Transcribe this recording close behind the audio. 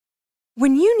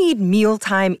When you need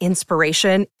mealtime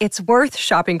inspiration, it's worth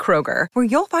shopping Kroger, where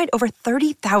you'll find over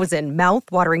 30,000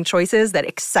 mouth-watering choices that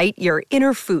excite your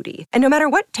inner foodie. And no matter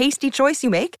what tasty choice you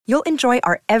make, you'll enjoy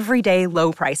our everyday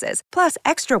low prices, plus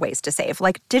extra ways to save,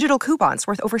 like digital coupons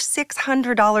worth over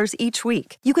 $600 each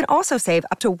week. You can also save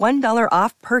up to $1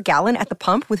 off per gallon at the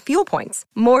pump with fuel points.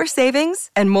 More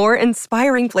savings and more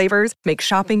inspiring flavors make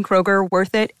shopping Kroger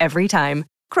worth it every time.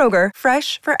 Kroger,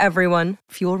 fresh for everyone.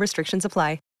 Fuel restrictions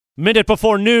apply. Minute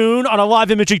before noon on a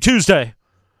live Imaging Tuesday.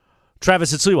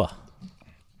 Travis at Sliwa.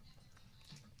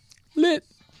 Lit.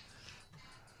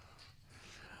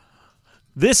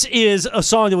 This is a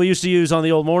song that we used to use on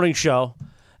the old morning show.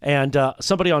 And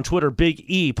somebody on Twitter, Big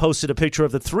E, posted a picture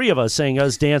of the three of us saying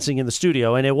us dancing in the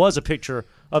studio. And it was a picture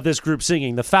of this group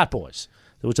singing, the Fat Boys.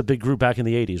 It was a big group back in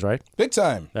the 80s, right? Big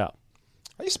time. Yeah.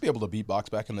 I used to be able to beatbox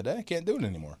back in the day. I can't do it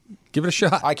anymore. Give it a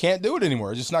shot. I can't do it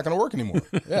anymore. It's just not going to work anymore.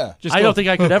 Yeah. I don't think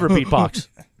I could ever beatbox.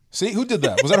 See, who did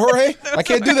that? Was that Jorge? I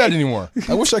can't do that anymore.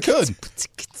 I wish I could.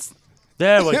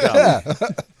 There we go. Yeah.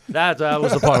 That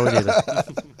was the part we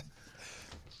needed.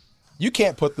 You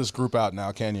can't put this group out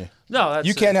now, can you? No, that's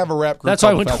you can't have a rap group. That's why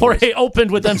called when the Fat Jorge Boys. opened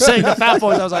with them saying the Fat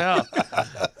Boys, I was like, oh.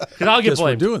 Because I'll get Guess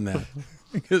we're blamed. doing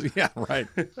that. Yeah, right.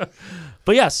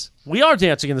 But yes, we are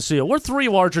dancing in the studio. We're three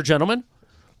larger gentlemen.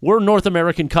 We're North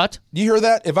American cut. You hear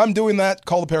that? If I'm doing that,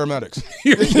 call the paramedics.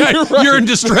 You're in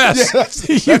distress. Yeah,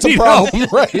 that's a problem,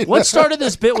 right? What started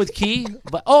this bit with Key?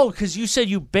 Because you said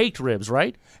you baked ribs,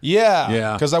 right?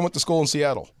 Yeah. Because I went to school in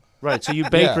Seattle. Right, so you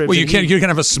baked ribs. Well, you can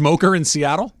have a smoker in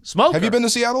Seattle? Smoker? Have you been to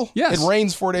Seattle? Yes. It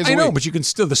rains 4 days a week. I know, but you can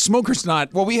still, the smoker's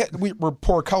not. Well, we were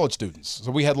poor college students, so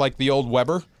we had like the old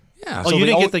Weber. Yeah. Oh, So you the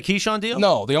didn't only- get the Keyshawn deal?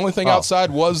 No, the only thing outside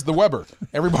was the Weber.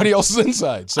 Everybody else is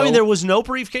inside. So I mean, there was no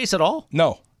briefacase at all?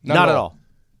 no, Not at all.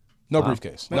 No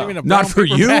briefcase. No. Not for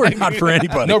you or not for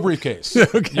anybody? No briefcase.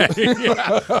 Okay.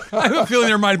 Yeah. I have a feeling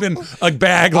there might have been a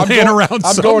bag I'm laying going, around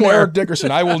I'm somewhere. going to Eric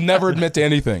Dickerson. I will never admit to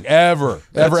anything. Ever.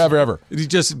 Ever. He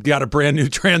just got a brand new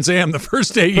Trans Am the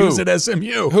first day he was at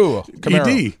SMU. Who?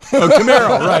 Camaro. ED. Oh,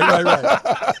 Camaro.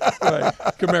 Right.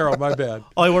 Camaro, my bad.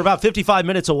 Oh, we're about 55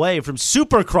 minutes away from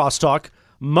Super Crosstalk.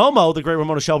 Momo, the great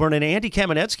Ramona Shelburne, and Andy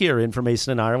Kamenetsky are in for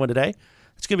Mason and Ireland today.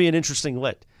 It's going to be an interesting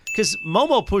lit. Because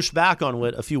Momo pushed back on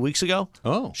Wit a few weeks ago.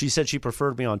 Oh. She said she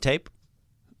preferred me on tape.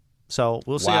 So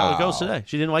we'll see how it goes today.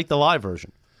 She didn't like the live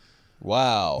version.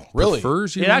 Wow. Really?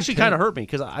 Prefers you It on actually tape? kind of hurt me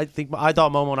because I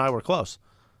thought Momo and I were close.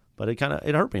 But it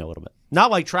hurt me a little bit. Not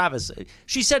like Travis.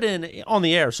 She said it on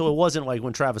the air, so it wasn't like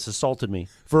when Travis assaulted me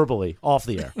verbally off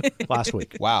the air last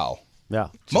week. Wow. Yeah.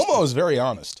 Momo is very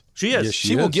honest. She is. Yes,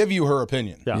 She will is. give you her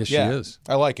opinion. Yeah. Yes, she is.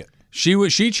 I like it.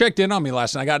 She checked in on me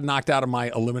last night. I got knocked out of my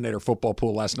eliminator football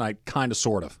pool last night, kind of,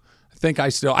 sort of.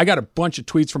 I got a bunch of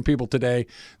tweets from people today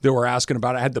that were asking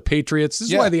about it. I had the Patriots.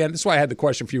 This is why I had the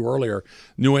question for you earlier.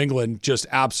 New England just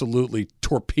absolutely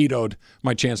torpedoed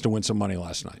my chance to win some money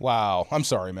last night. Wow. I'm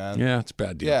sorry, man. Yeah, it's a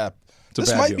bad deal. Yeah. It's a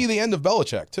This bad might deal. be the end of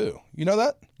Belichick, too. You know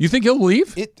that? You think he'll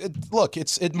leave?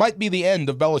 It might be the end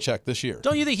of Belichick this year.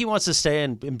 Don't you think he wants to stay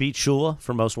and beat Shula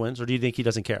for most wins, or do you think he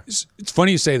doesn't care? It's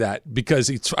funny you say that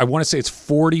because I want to say it's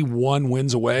 41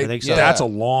 wins away. I think so. That's a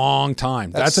long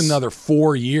time. That's another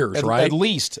 4 years, right? At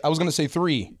least. I was going to say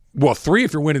 3. Well, 3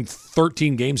 if you're winning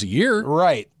 13 games a year.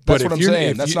 Right. That's what I'm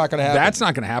saying. That's not going to happen. That's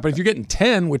not going to happen. If you're getting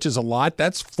 10, which is a lot,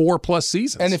 that's 4+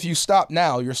 seasons. And if you stop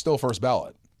now, you're still first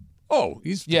ballot. Oh,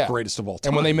 he's the greatest of all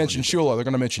time. And when they mention Shula, they're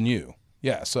going to mention you.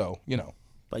 Yeah, so,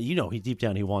 But he deep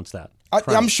down he wants that.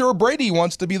 I'm sure Brady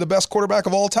wants to be the best quarterback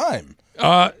of all time.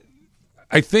 I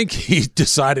think he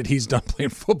decided he's done playing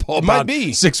football Might about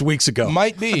be. 6 weeks ago.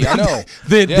 Might be, I know.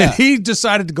 that he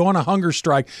decided to go on a hunger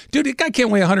strike. Dude, the guy can't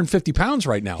weigh 150 pounds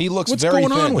right now. He looks What's very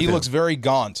going on thin. with He him? looks very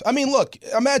gaunt. I mean, look,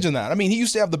 imagine that. I mean, he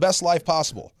used to have the best life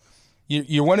possible.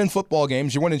 You're winning football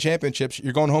games. You're winning championships.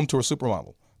 You're going home to a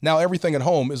supermodel. Now everything at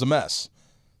home is a mess.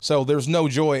 So there's no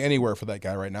joy anywhere for that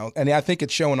guy right now. And I think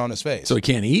it's showing on his face. So he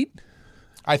can't eat?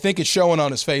 I think it's showing on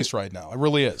his face right now. It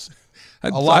really is. I'm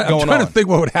going trying on. to think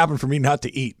what would happen for me not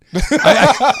to eat.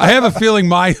 I have a feeling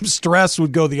my stress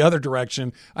would go the other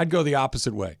direction. I'd go the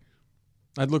opposite way.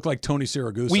 I'd look like Tony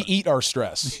Siragusa. We eat our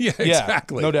stress. Yeah,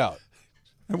 exactly. No doubt.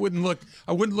 I wouldn't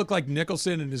look like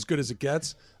Nicholson and as good as it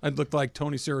gets. I'd look like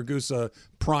Tony Siragusa,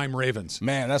 prime Ravens.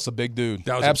 Man, that's a big dude.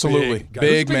 That was absolutely a big guy. big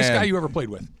Who's the biggest man. guy you ever played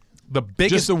with? The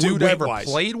biggest Just the dude I ever weight-wise.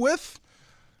 played with?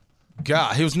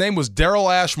 God, his name was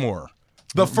Daryl Ashmore.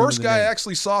 The first guy I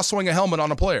actually saw swing a helmet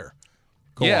on a player.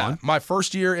 Go on. My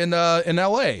first year in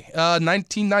L.A.,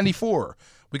 1994.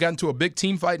 We got into a big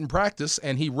team fight in practice,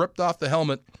 and he ripped off the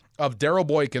helmet of Darryl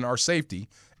Boykin, our safety,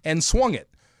 and swung it.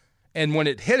 And when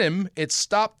it hit him, it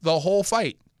stopped the whole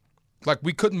fight. Like,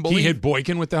 we couldn't believe. He hit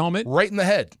Boykin with the helmet? Right in the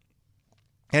head.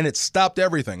 And it stopped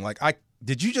everything. Like,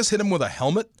 did you just hit him with a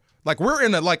helmet? Like, we're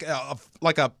in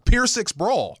a Pier 6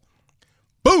 brawl.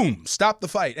 Boom! Stop the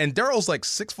fight. And Darrell's like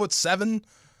 6'7",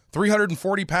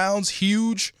 340 pounds,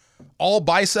 huge, all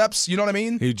biceps. You know what I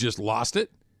mean? He just lost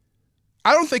it?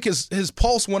 I don't think his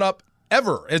pulse went up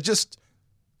ever. It just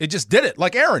did it.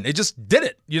 Like Aaron, it just did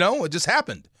it. You know, it just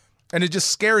happened. And it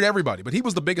just scared everybody. But he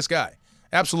was the biggest guy.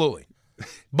 Absolutely.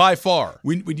 By far.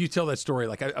 When you tell that story,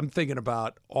 like I'm thinking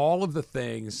about all of the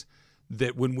things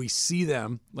that when we see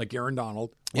them, like Aaron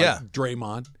Donald, like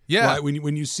Draymond, right?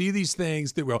 When you see these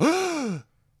things that will,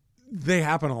 they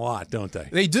happen a lot, don't they?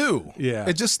 They do. Yeah.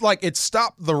 It just like it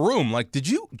stopped the room. Like, did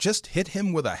you just hit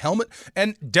him with a helmet?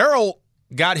 And Darrell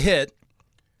got hit,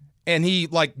 and he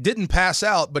like didn't pass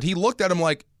out, but he looked at him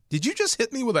like, "Did you just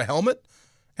hit me with a helmet?"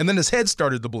 And then his head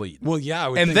started to bleed. Well, yeah,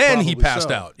 and then he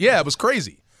passed out. Yeah, it was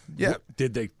crazy. Yeah.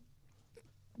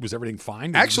 Was everything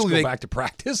fine? Did Actually, they go back to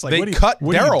practice? Like, they cut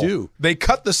Darrell. Do you do? They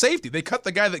cut the safety. They cut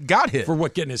the guy that got hit. For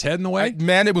what, getting his head in the way?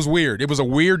 Man, it was weird. It was a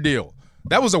weird deal.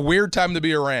 That was a weird time to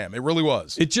be a Ram. It really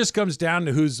was. It just comes down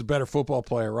to who's the better football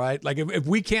player, right? Like, if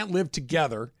we can't live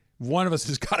together, one of us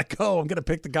has got to go. I'm going to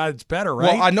pick the guy that's better,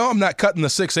 right? Well, I know I'm not cutting the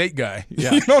 6'8" guy.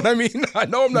 Yeah. You know what I mean? I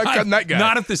know I'm not cutting that guy.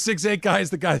 Not if the 6'8" guy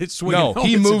is the guy that's swinging. No,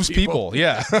 he moves people.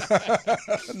 Yeah.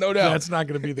 No doubt. That's not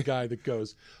going to be the guy that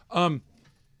goes.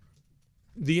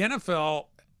 The NFL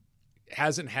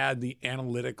hasn't had the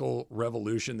analytical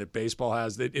revolution that baseball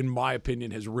has, that, in my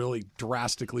opinion, has really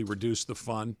drastically reduced the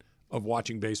fun of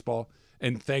watching baseball.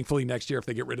 And thankfully, next year, if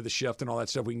they get rid of the shift and all that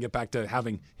stuff, we can get back to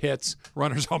having hits,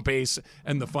 runners on base,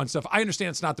 and the fun stuff. I understand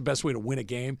it's not the best way to win a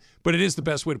game, but it is the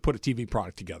best way to put a TV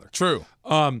product together. True.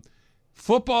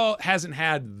 Football hasn't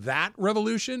had that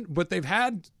revolution, but they've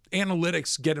had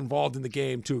analytics get involved in the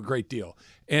game to a great deal.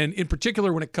 And in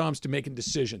particular, when it comes to making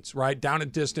decisions, right? Down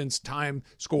and distance, time,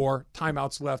 score,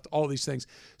 timeouts left, all these things.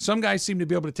 Some guys seem to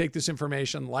be able to take this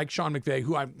information, like Sean McVay,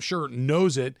 who I'm sure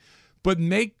knows it, but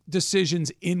make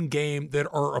decisions in game that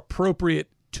are appropriate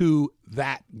to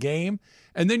that game.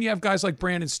 And then you have guys like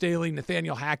Brandon Staley,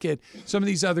 Nathaniel Hackett, some of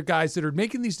these other guys that are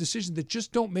making these decisions that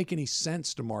just don't make any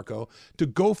sense, DeMarco, to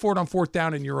go for it on fourth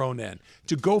down in your own end,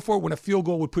 to go for it when a field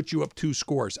goal would put you up 2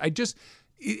 scores.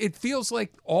 It feels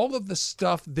like all of the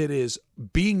stuff that is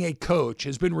being a coach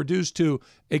has been reduced to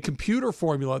a computer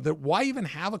formula that why even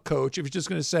have a coach if you're just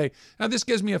going to say, now this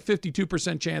gives me a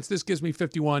 52% chance, this gives me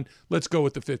 51, let's go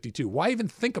with the 52. Why even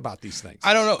think about these things?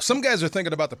 I don't know. Some guys are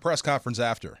thinking about the press conference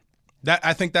after.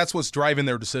 I think that's what's driving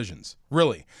their decisions,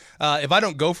 really. If I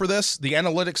don't go for this, the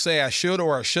analytics say I should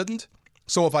or I shouldn't.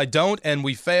 So if I don't and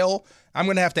we fail, I'm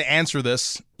going to have to answer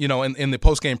this, in the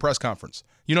post-game press conference.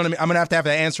 You know what I mean? I'm going to have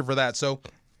the answer for that. So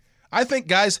I think,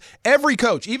 guys, every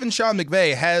coach, even Sean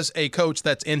McVay, has a coach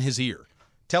that's in his ear,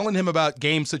 telling him about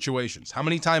game situations, how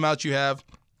many timeouts you have,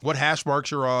 what hash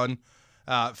marks you're on,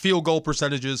 field goal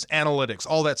percentages, analytics,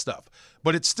 all that stuff.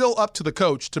 But it's still up to the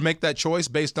coach to make that choice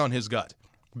based on his gut,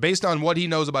 based on what he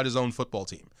knows about his own football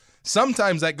team.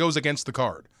 Sometimes that goes against the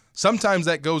card. Sometimes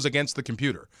that goes against the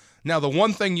computer. Now, the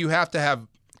one thing you have to have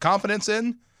confidence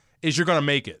in is you're going to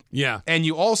make it. Yeah. And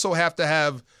you also have to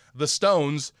have the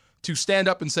stones to stand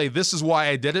up and say, this is why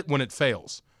I did it when it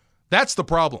fails. That's the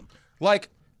problem. Like,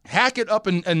 Hackett up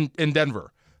in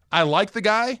Denver. I like the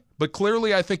guy, but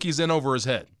clearly I think he's in over his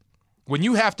head. When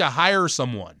you have to hire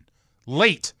someone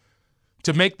late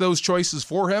to make those choices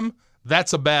for him,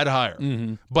 that's a bad hire.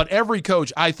 Mm-hmm. But every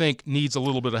coach, I think, needs a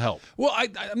little bit of help. Well,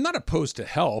 I'm not opposed to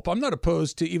help. I'm not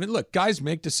opposed to even, look, guys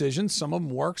make decisions. Some of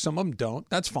them work, some of them don't.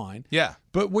 That's fine. Yeah.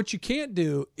 But what you can't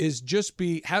do is just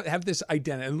have this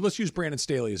identity. And let's use Brandon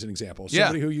Staley as an example.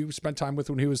 Somebody who you spent time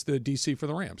with when he was the DC for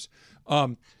the Rams.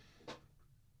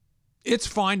 It's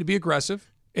fine to be aggressive.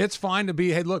 It's fine to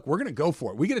be, hey, look, we're going to go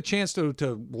for it. We get a chance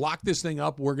to lock this thing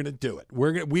up. We're going to do it.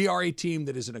 We are a team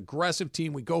that is an aggressive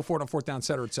team. We go for it on fourth down, et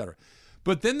cetera, et cetera.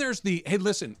 But then there's hey,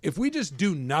 listen, if we just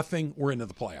do nothing, we're into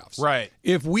the playoffs. Right.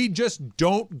 If we just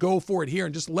don't go for it here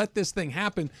and just let this thing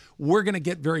happen, we're going to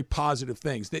get very positive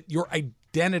things. That your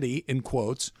identity, in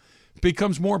quotes,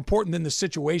 becomes more important than the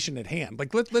situation at hand.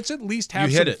 Like, let's at least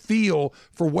have some feel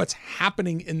for what's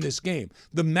happening in this game.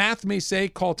 The math may say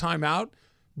call timeout,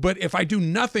 but if I do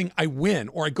nothing, I win,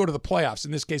 or I go to the playoffs.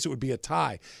 In this case, it would be a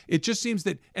tie. It just seems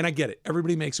that, and I get it,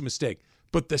 everybody makes a mistake.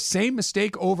 But the same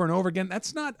mistake over and over again,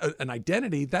 that's not an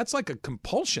identity. That's like a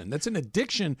compulsion. That's an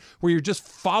addiction where you're just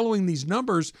following these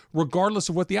numbers regardless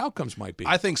of what the outcomes might be.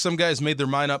 I think some guys made their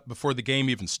mind up before the game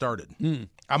even started. I'm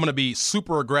going to be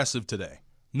super aggressive today.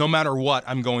 No matter what,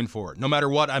 I'm going for it. No matter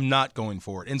what, I'm not going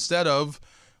for it. Instead of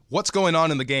what's going on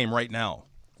in the game right now.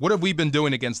 What have we been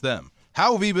doing against them?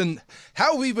 How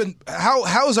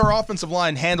has our offensive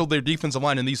line handled their defensive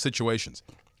line in these situations?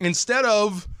 Instead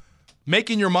of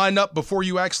making your mind up before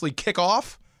you actually kick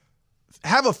off,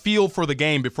 have a feel for the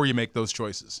game before you make those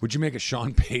choices. Would you make a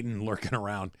Sean Payton lurking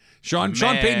around? Sean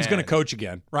Payton's going to coach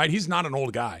again, right? He's not an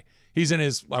old guy. He's in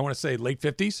his, I want to say, late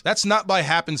 50s. That's not by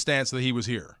happenstance that he was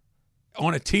here.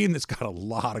 On a team that's got a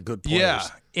lot of good players. Yeah,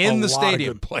 in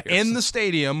the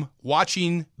stadium,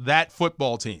 watching that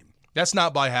football team. That's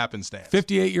not by happenstance.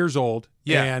 58 years old.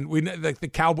 Yeah. And the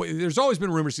Cowboys, there's always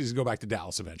been rumors he's going to go back to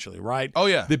Dallas eventually, right? Oh,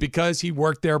 yeah. That because he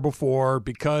worked there before,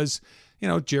 because,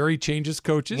 Jerry changes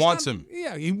coaches. Wants him.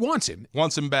 Yeah, he wants him.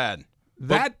 Wants him bad.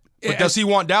 But does he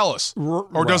want Dallas?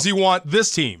 Or does he want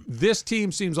this team? This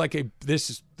team seems like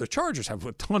the Chargers have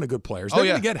a ton of good players. They're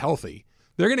going to get healthy.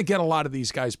 They're going to get a lot of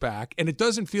these guys back, and it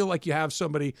doesn't feel like you have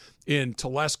somebody in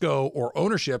Telesco or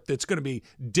ownership that's going to be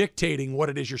dictating what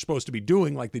it is you're supposed to be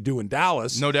doing like they do in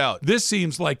Dallas. No doubt. This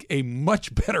seems like a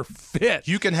much better fit.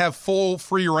 You can have full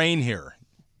free reign here.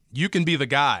 You can be the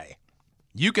guy.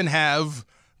 You can have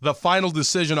the final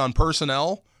decision on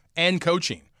personnel and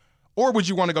coaching. Or would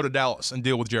you want to go to Dallas and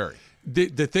deal with Jerry?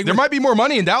 The thing there might be more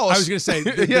money in Dallas. I was going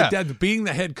to say, being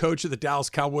the head coach of the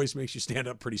Dallas Cowboys makes you stand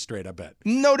up pretty straight, I bet.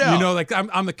 No doubt. Like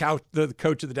I'm the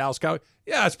coach of the Dallas Cowboys.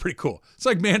 Yeah, that's pretty cool. It's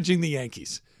like managing the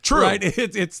Yankees. True. Right?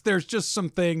 There's just some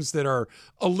things that are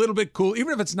a little bit cool.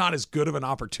 Even if it's not as good of an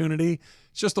opportunity,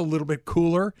 it's just a little bit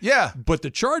cooler. Yeah. But the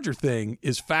Charger thing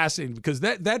is fascinating because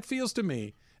that feels to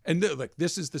me, and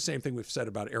this is the same thing we've said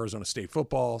about Arizona State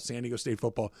football, San Diego State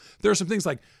football. There are some things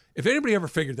like, if anybody ever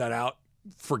figured that out,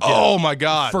 forget it. Oh, my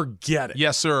God. Forget it.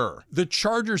 Yes, sir. The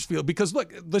Chargers feel, because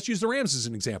look, let's use the Rams as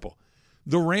an example.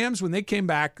 The Rams, when they came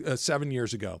back 7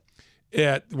 years ago,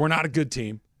 were not a good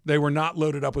team. They were not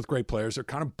loaded up with great players. They're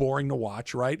kind of boring to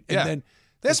watch, right? And then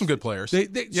they had some good players.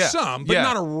 Some, but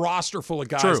not a roster full of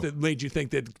guys that made you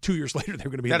think that 2 years later they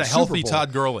were going to be in the Super Bowl. Had a healthy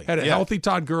Todd Gurley. Had a healthy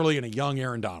Todd Gurley and a young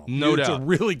Aaron Donald. No doubt. It's a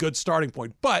really good starting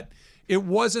point. But it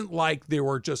wasn't like they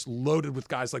were just loaded with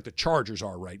guys like the Chargers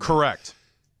are right now. Correct.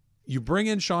 You bring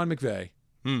in Sean McVay.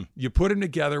 You put him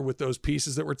together with those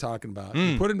pieces that we're talking about.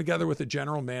 You put him together with a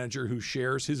general manager who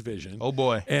shares his vision. Oh,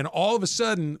 boy. And all of a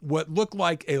sudden, what looked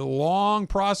like a long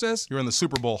process. You're in the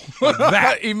Super Bowl. Like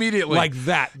that. Immediately. Like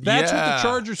that. That's what the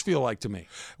Chargers feel like to me.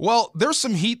 Well, there's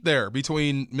some heat there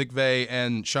between McVay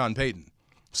and Sean Payton.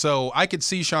 So I could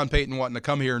see Sean Payton wanting to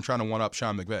come here and trying to one-up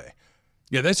Sean McVay.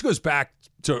 Yeah, this goes back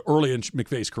to early in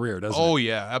McVay's career, doesn't it? Oh,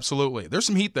 yeah, absolutely. There's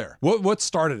some heat there. What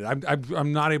started it?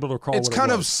 I'm not able to recall It's what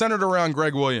kind it of was. centered around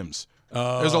Greg Williams.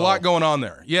 There's a lot going on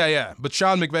there. Yeah. But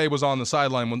Sean McVay was on the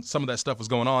sideline when some of that stuff was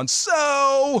going on.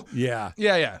 So,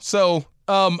 yeah. So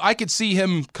I could see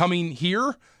him coming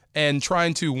here and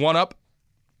trying to one-up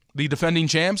the defending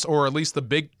champs, or at least the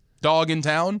big dog in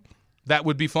town. That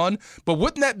would be fun. But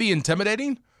wouldn't that be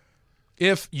intimidating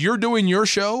if you're doing your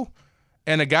show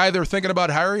and a guy they're thinking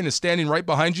about hiring is standing right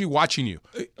behind you, watching you?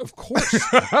 Of course.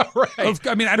 Right.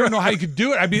 I mean, I don't know how you could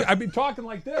do it. I'd be talking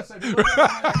like this. I'd be looking,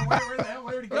 where the hell,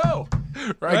 where'd he go?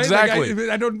 Right? Exactly.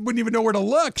 Like I wouldn't even know where to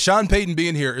look. Sean Payton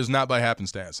being here is not by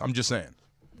happenstance. I'm just saying.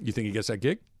 You think he gets that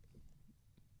gig?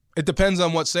 It depends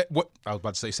on what I was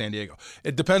about to say San Diego.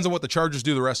 It depends on what the Chargers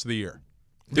do the rest of the year.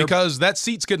 Because that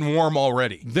seat's getting warm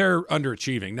already. They're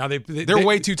underachieving. Now they're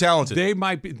way too talented. They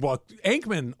might be. Well,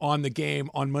 Aikman on the game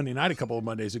on Monday night a couple of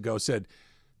Mondays ago said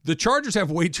the Chargers have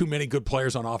way too many good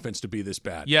players on offense to be this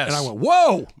bad. Yes. And I went,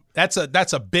 whoa. That's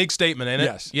a big statement, isn't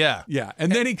it? Yes. Yeah.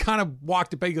 And then he kind of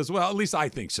walked it back. He goes, well, at least I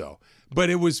think so. But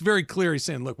it was very clear. He's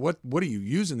saying, look, what are you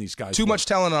using these guys Too for? much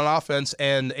talent on offense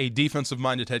and a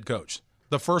defensive-minded head coach.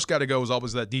 The first guy to go is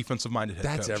always that defensive-minded head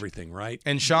coach. That's everything, right?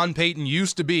 And Sean Payton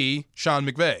used to be Sean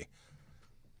McVay.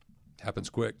 Happens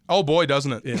quick. Oh, boy,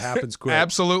 doesn't it? It happens quick.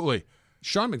 Absolutely.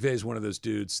 Sean McVay is one of those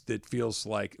dudes that feels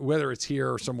like, whether it's here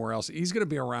or somewhere else, he's going to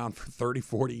be around for 30,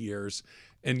 40 years,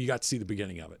 and you got to see the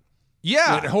beginning of it.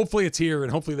 Yeah. And hopefully it's here,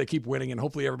 and hopefully they keep winning, and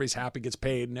hopefully everybody's happy, gets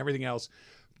paid, and everything else.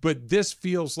 But this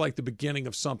feels like the beginning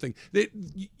of something.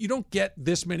 You don't get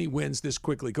this many wins this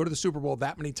quickly. Go to the Super Bowl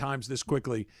that many times this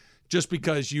quickly just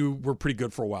because you were pretty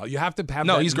good for a while. You have to have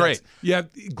he's great. Yeah,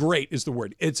 great is the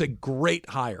word. It's a great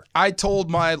hire. I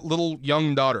told my little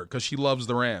young daughter, because she loves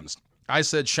the Rams, I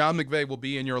said Sean McVay will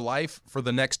be in your life for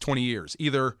the next 20 years,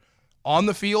 either on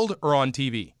the field or on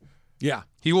TV. Yeah.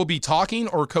 He will be talking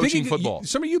or coaching football.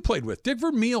 Some of you played with. Dick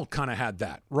Vermeil kind of had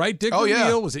that, right? Dick Oh, yeah.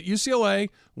 Vermeil was at UCLA,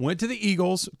 went to the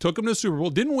Eagles, took him to the Super Bowl,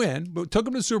 didn't win, but took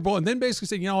him to the Super Bowl, and then basically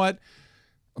said, you know what,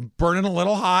 I'm burning a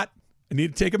little hot. I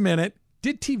need to take a minute.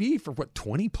 Did TV for,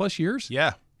 20-plus years?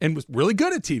 Yeah. And was really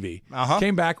good at TV.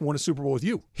 Came back and won a Super Bowl with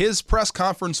you. His press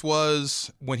conference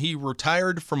was when he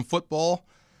retired from football.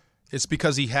 It's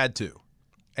because he had to.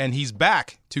 And he's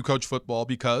back to coach football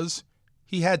because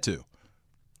he had to.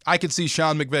 I could see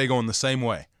Sean McVay going the same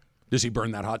way. Does he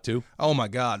burn that hot too? Oh, my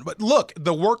God. But look,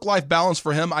 the work-life balance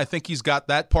for him, I think he's got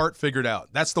that part figured out.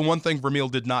 That's the one thing Vermeil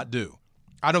did not do.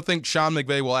 I don't think Sean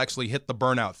McVay will actually hit the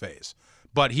burnout phase,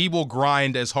 but he will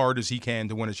grind as hard as he can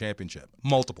to win a championship.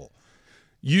 Multiple.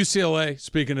 UCLA,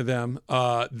 speaking of them,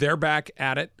 they're back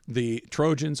at it. The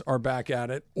Trojans are back at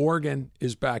it. Oregon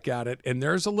is back at it. And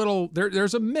there's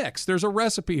a mix. There's a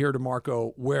recipe here,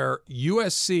 DeMarco, where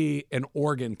USC and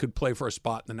Oregon could play for a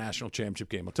spot in the national championship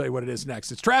game. I'll tell you what it is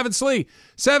next. It's Travis Lee,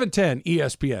 710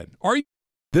 ESPN. Are you?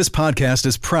 This podcast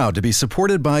is proud to be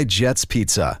supported by Jets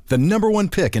Pizza, the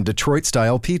 #1 pick in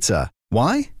Detroit-style pizza.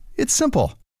 Why? It's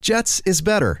simple. Jets is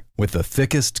better. With the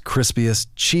thickest, crispiest,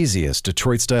 cheesiest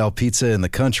Detroit-style pizza in the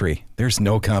country, there's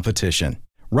no competition.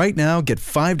 Right now, get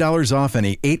 $5 off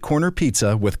any 8-corner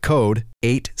pizza with code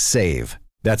 8SAVE.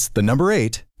 That's the number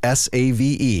 8,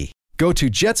 S-A-V-E. Go to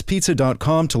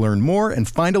jetspizza.com to learn more and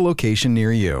find a location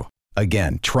near you.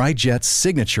 Again, try Jet's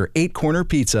signature 8-corner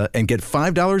pizza and get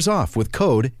 $5 off with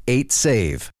code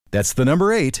 8SAVE. That's the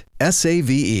number 8,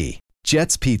 S-A-V-E.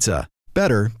 Jet's Pizza.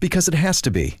 Better because it has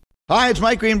to be. Hi, it's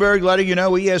Mike Greenberg letting you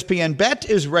know ESPN Bet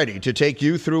is ready to take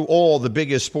you through all the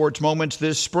biggest sports moments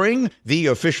this spring. The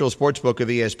official sportsbook of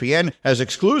ESPN has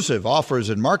exclusive offers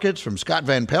and markets from Scott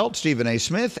Van Pelt, Stephen A.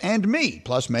 Smith, and me,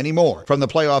 plus many more. From the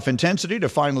playoff intensity to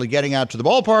finally getting out to the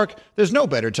ballpark, there's no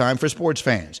better time for sports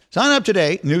fans. Sign up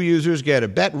today. New users get a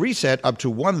bet reset up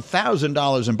to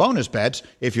 $1,000 in bonus bets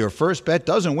if your first bet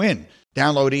doesn't win.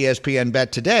 Download ESPN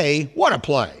Bet today. What a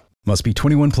play. Must be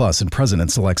 21 plus and present in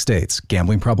select states.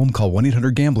 Gambling problem? Call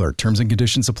 1-800-GAMBLER. Terms and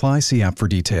conditions apply. See app for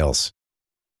details.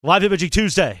 Live Imaging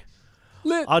Tuesday.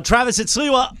 Lit. On Travis at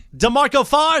Sliwa, DeMarco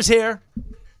Farr's here.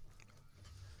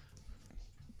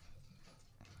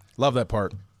 Love that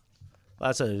part.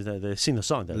 They've seen the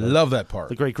song. Love that part.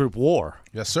 The great group War.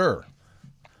 Yes, sir.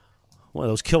 One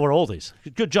of those killer oldies.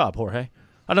 Good job, Jorge.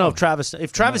 I don't know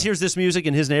if Travis hears this music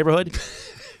in his neighborhood.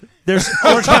 There's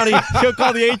Orange County. He'll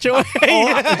call the HOA.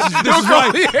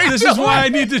 This is why I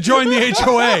need to join the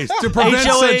HOA to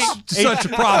prevent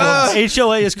such problems.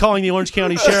 HOA is calling the Orange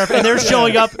County Sheriff, and they're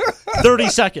showing up 30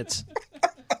 seconds.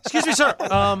 Excuse me, sir.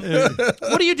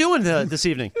 What are you doing this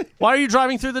evening? Why are you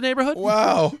driving through the neighborhood?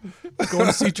 Wow. Going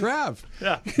to see Trav.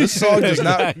 Yeah. This song does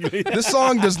not. This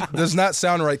song does not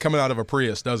sound right coming out of a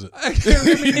Prius, does it?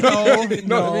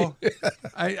 No.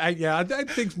 I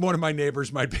think one of my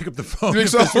neighbors might pick up the phone if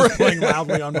so? this was playing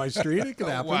loudly on my street. It could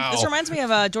happen. Wow. This reminds me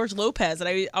of George Lopez that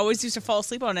I always used to fall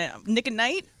asleep on it. Nick at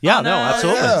Night. Yeah, on, no,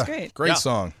 absolutely. That's great. Great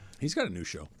song. He's got a new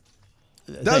show.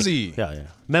 Does he? Yeah.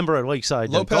 Member at Lakeside.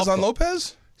 Lopez Golf on Club.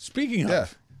 Lopez? Speaking of, Yeah.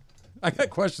 I got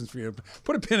questions for you.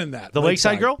 Put a pin in that. The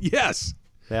Lakeside girl? Yes.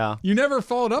 Yeah. You never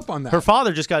followed up on that. Her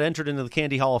father just got entered into the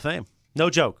Candy Hall of Fame.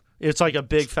 No joke. It's like a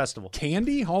big festival.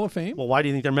 Candy Hall of Fame? Well, why do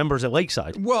you think they're members at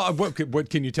Lakeside? Well, what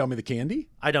can you tell me the candy?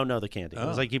 I don't know the candy. It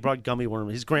was like he brought gummy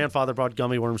worms. His grandfather brought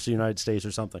gummy worms to the United States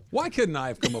or something. Why couldn't I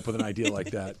have come up with an idea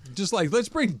like that? Just like, let's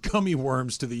bring gummy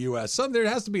worms to the U.S. There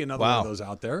has to be another one of those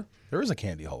out there. There is a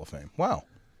Candy Hall of Fame. Wow.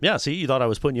 Yeah, see, you thought I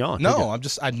was putting you on. didn't you? No,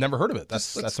 I've never heard of it.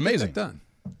 That's Let's get amazing. that done.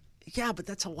 Yeah, but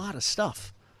that's a lot of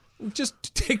stuff.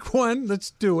 Just take one. Let's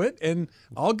do it, and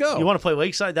I'll go. You want to play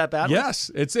Lakeside that badly?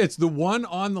 Yes, it's the one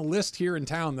on the list here in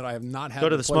town that I have not had. Go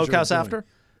to the pleasure of smokehouse doing. after?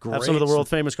 Great. Have some of the world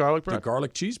famous garlic bread? The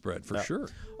garlic cheese bread for sure.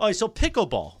 All right, so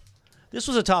pickleball. This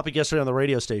was a topic yesterday on the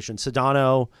radio station.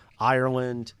 Sedano,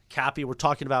 Ireland, Cappy were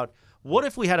talking about what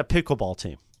if we had a pickleball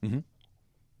team? Mm-hmm.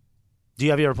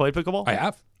 Have you ever played pickleball? I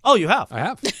have. Oh, you have? I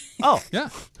have. Oh. Yeah.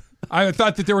 I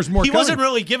thought that there was more. He coming. wasn't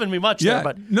really giving me much there,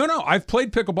 but No, I've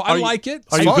played pickleball. I like it.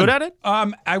 Are you good at it?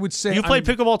 I would say You played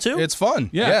pickleball too? It's fun.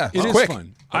 Yeah, it's it is quick.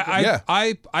 fun. Yeah.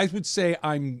 I would say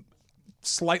I'm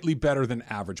slightly better than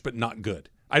average, but not good.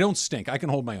 I don't stink. I can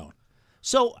hold my own.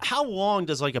 So how long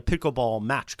does like a pickleball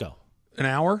match go? An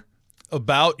hour?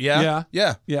 About, yeah.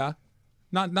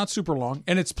 Not super long,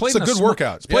 and it's played. It's a in good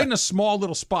workout. It's played Yeah. in a small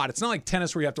little spot. It's not like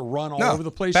tennis where you have to run all No. over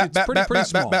the place. Bat, It's bat, pretty bat,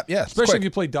 small. bat, yeah, it's Especially quick. if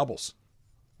you play doubles.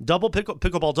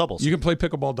 Pickleball doubles? You can play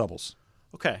pickleball doubles.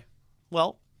 Okay.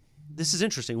 Well, this is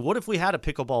interesting. What if we had a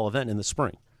pickleball event in the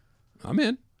spring? I'm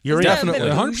in. You're in? Definitely.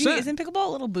 100%. Isn't pickleball a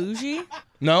little bougie?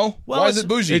 No? Well, Why is it's- it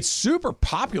bougie? It's super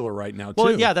popular right now too.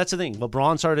 Well, yeah, that's the thing.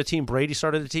 LeBron started a team. Brady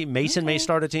started a team. Mason may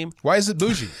start a team. Why is it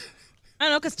bougie? I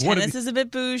don't know, because What tennis is a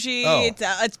bit bougie. Oh.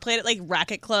 It's played at like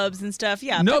racket clubs and stuff.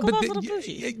 Yeah, No, pickleball's but a little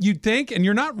bougie. you'd think, and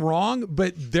you're not wrong,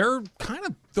 but they're kind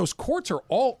of those courts are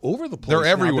all over the place. They're now.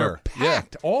 everywhere. They're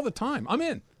packed all the time. I'm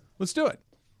in. Let's do it.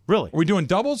 Really? Are we doing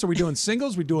doubles? Are we doing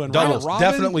singles? Are we doing Doubles. round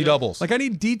robin? Definitely doubles. Like, I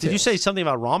need details. Did you say something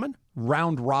about ramen?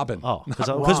 Round robin? Oh,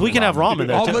 because we can have ramen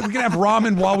there, too. We can have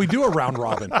ramen while we do a round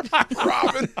robin.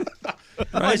 Robin.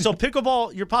 All right, so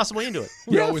pickleball, you're possibly into it.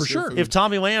 Yeah, always for do sure. food. If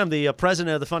Tommy Lamb, the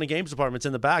president of the Funny Games Department's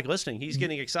in the back listening, he's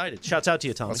getting excited. Shouts out to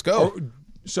you, Tommy. Let's go.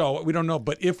 So we don't know,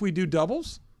 but if we do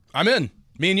doubles, I'm in.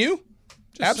 Me and you?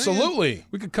 just Absolutely. saying,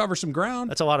 we could cover some ground.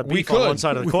 That's a lot of We beef on could. one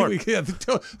side of the court.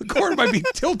 The court might be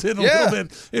tilted a Yeah. little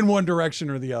bit in one direction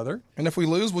or the other. And if we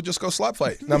lose, we'll just go slap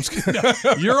fight. No, I'm just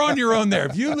kidding. You're on your own there.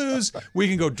 If you lose, we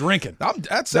can go drinking.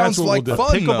 That sounds what like we'll do.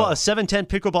 fun, Pickleball, though. a 7:10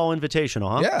 pickleball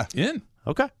invitational, huh? Yeah. In.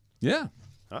 Okay. Yeah.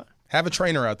 Have a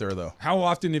trainer out there, though. How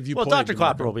often have you Well, played? Dr.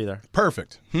 Clapper will be there.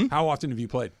 Perfect. How often have you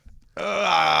played?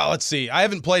 Let's see. I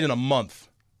haven't played in a month.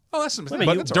 Oh, that's minute,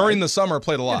 But you- during the summer, I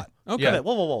played a lot. Okay. Yeah.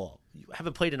 Whoa. You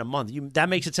haven't played in a month. That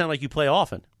makes it sound like you play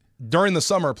often. During the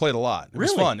summer, I played a lot. It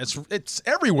was Really? fun. It's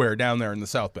everywhere down there in the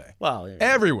South Bay. Well, yeah,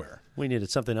 Everywhere. we needed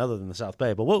something other than the South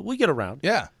Bay, but we get around.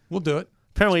 Yeah. We'll do it.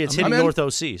 Apparently, it's hitting I'm in. North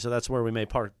OC, so that's where we may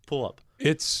pull up.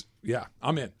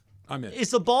 I'm in. Is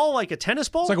the ball like a tennis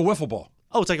ball? It's like a wiffle ball.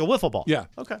 Oh, it's like a wiffle ball. Yeah.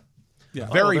 Okay. Yeah.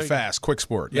 Very there you go. fast, quick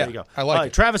sport. There Yeah. you go. I like All right,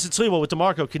 it. Travis at Sliwa with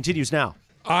DeMarco continues now.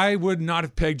 I would not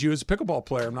have pegged you as a pickleball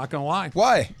player. I'm not going to lie.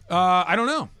 Why? I don't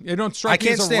know. You don't I strike me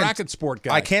can't as a stand racket sport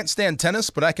guy. I can't stand tennis,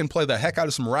 but I can play the heck out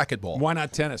of some racquetball. Why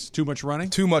not tennis? Too much running?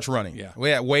 Too much running.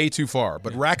 Yeah. Way too far.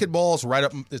 But racquetball is right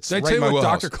up. It's Did I right tell in you my what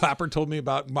wheelhouse. Dr. Clapper told me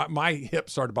about? My hip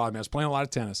started to bother me. I was playing a lot of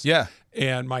tennis. Yeah.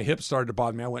 And my hip started to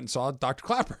bother me. I went and saw Dr.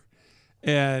 Clapper.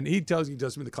 And he does me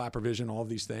the Clapper vision, all of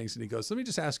these things. And he goes, let me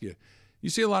just ask you, you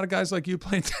see a lot of guys like you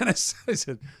playing tennis? I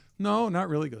said, no, not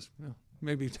really. He goes, no,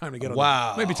 maybe time to get on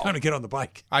Wow. maybe time to get on the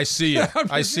bike. I see you.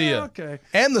 I see you. yeah, okay.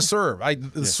 And the serve.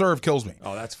 The serve kills me.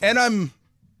 Oh, that's fun. And I'm,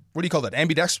 what do you call that? Are you?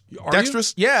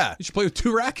 Ambidextrous? Yeah. You should play with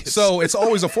two rackets. So it's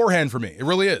always a forehand for me. It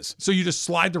really is. So you just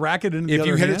slide the racket into the If other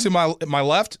you hit hand? it to my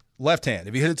left hand.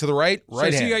 If you hit it to the right So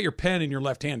I see hand. you got your pen in your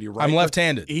left hand. You're right. I'm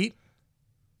left-handed. Eat?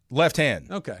 Left hand.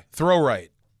 Okay. Throw right.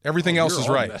 Everything else you're is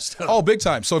all right. messed up. Oh, big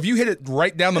time. So if you hit it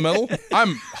right down the middle,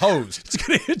 I'm hosed. It's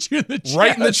going to hit you in the chest.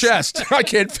 Right in the chest. I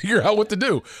can't figure out what to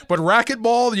do. But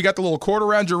racquetball, you got the little cord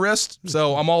around your wrist,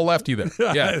 so I'm all lefty there.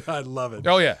 Yeah. I love it.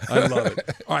 Oh, yeah. I love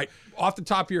it. All right. Off the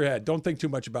top of your head, don't think too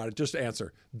much about it. Just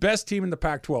answer. Best team in the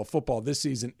Pac-12 football this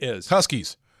season is?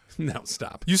 Huskies. No,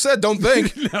 stop. You said don't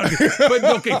think. But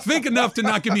okay, think enough to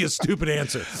not give me a stupid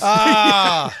answer.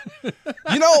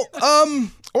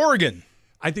 Oregon.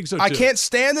 I think so too. I can't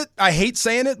stand it. I hate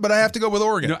saying it, but I have to go with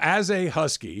Oregon. As a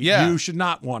Husky, Yeah. you should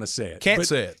not want to say it. Can't But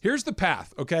say it. Here's the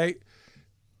path, okay?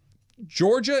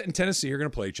 Georgia and Tennessee are going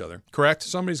to play each other. Correct.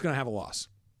 Somebody's going to have a loss,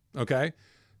 okay?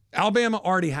 Alabama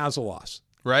already has a loss.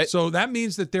 Right. So that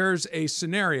means that there's a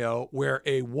scenario where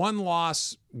a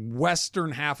one-loss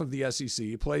western half of the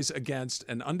SEC plays against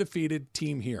an undefeated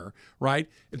team here, right?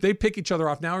 If they pick each other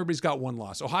off, now everybody's got one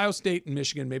loss. Ohio State and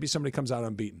Michigan, maybe somebody comes out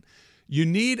unbeaten. You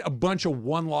need a bunch of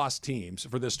one-loss teams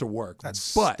for this to work. That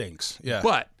stinks. Yeah.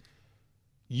 But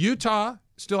Utah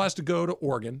still has to go to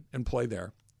Oregon and play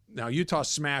there. Now, Utah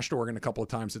smashed Oregon a couple of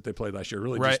times that they played last year.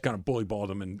 Really just Right. kind of bully-balled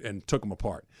them and took them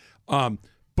apart.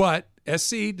 But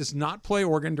SC does not play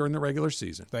Oregon during the regular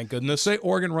season. Thank goodness. Say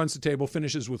Oregon runs the table,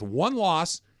 finishes with one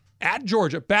loss at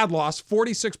Georgia, bad loss,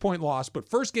 46-point loss, but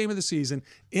first game of the season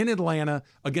in Atlanta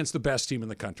against the best team in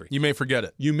the country. You may forget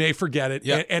it. You may forget it,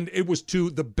 Yeah. and it was to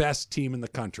the best team in the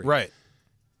country. Right.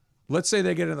 Let's say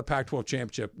they get in the Pac-12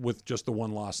 championship with just the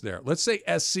one loss there. Let's say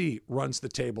SC runs the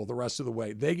table the rest of the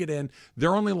way. They get in.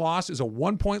 Their only loss is a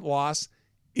 1-point loss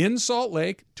in Salt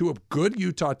Lake to a good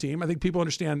Utah team. I think people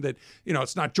understand that,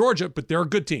 it's not Georgia, but they're a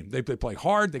good team. They play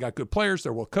hard. They got good players.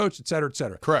 They're well coached, et cetera, et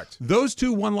cetera. Correct. Those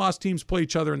two one-loss teams play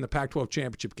each other in the Pac-12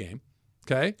 championship game.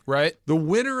 Okay? Right. The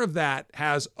winner of that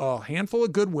has a handful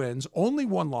of good wins, only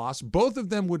one loss. Both of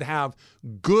them would have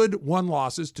good one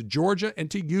losses to Georgia and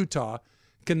to Utah.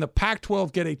 Can the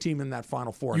Pac-12 get a team in that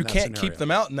Final Four? You in that can't scenario? keep them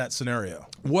out in that scenario.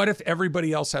 What if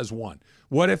everybody else has one?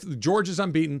 What if Georgia's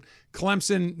unbeaten?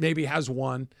 Clemson maybe has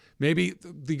one. Maybe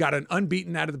you got an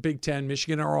unbeaten out of the Big Ten,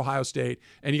 Michigan or Ohio State,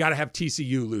 and you got to have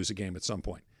TCU lose a game at some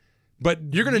point. But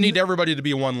You're going to need everybody to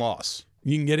be one loss.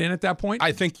 you can get in at that point?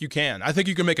 I think you can. I think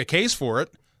you can make a case for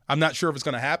it. I'm not sure if it's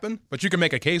going to happen, but you can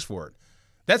make a case for it.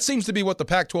 That seems to be what the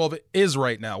Pac-12 is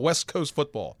right now, West Coast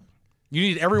football. You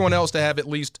need everyone else to have at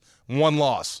least one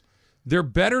loss. They're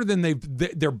better than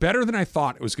they're better than I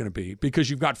thought it was going to be because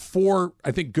you've got 4,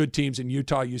 I think, good teams in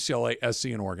Utah, UCLA, SC,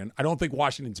 and Oregon. I don't think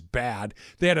Washington's bad.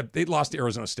 They lost to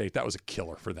Arizona State. That was a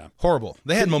killer for them. Horrible.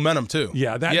 They had momentum too.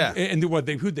 Yeah, and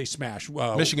who'd they smash?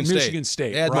 Michigan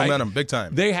State. They had momentum big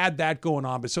time. They had that going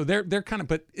on, but so they're kind of.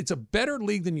 But it's a better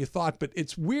league than you thought. But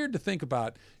it's weird to think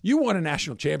about. You won a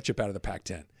national championship out of the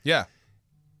Pac-10. Yeah.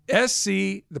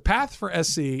 SC, the path for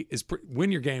SC is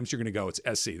win your games. You're going to go. It's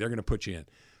SC. They're going to put you in.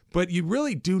 But you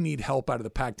really do need help out of the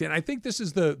Pac-10. I think this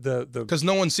is the because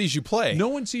no one sees you play. No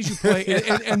one sees you play,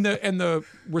 and the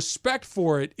respect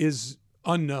for it is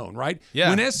unknown, right? Yeah.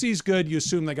 When SC's good, you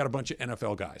assume they got a bunch of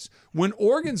NFL guys. When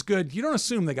Oregon's good, you don't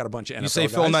assume they got a bunch of NFL guys. You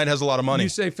say Phil Knight has a lot of money. You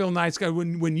say Phil Knight's guy.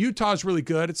 When Utah's really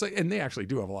good, it's like, and they actually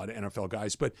do have a lot of NFL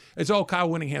guys, but it's all Kyle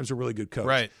Whittingham's a really good coach.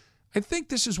 Right. I think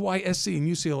this is why SC and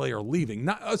UCLA are leaving.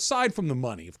 Not aside from the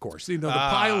money, of course. The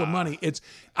pile of money. It's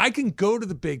I can go to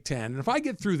the Big Ten, and if I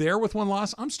get through there with one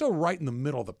loss, I'm still right in the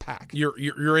middle of the pack.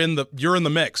 You're in the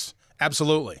mix.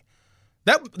 Absolutely.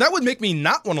 That would make me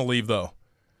not want to leave though.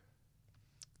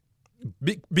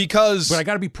 Because but I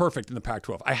got to be perfect in the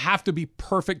Pac-12. I have to be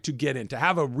perfect to get in. To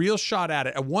have a real shot at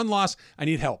it. At one loss, I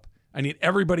need help. I need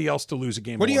everybody else to lose a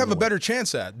game. What do you have a better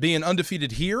chance at? Being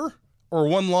undefeated here or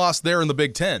one loss there in the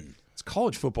Big Ten? It's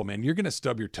college football, man. You're going to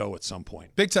stub your toe at some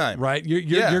point. Big time. Right?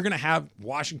 You're going to have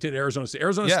Washington, Arizona State.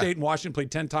 Arizona State and Washington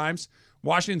played 10 times.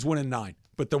 Washington's winning 9.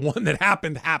 But the one that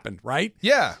happened, right?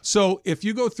 Yeah. So if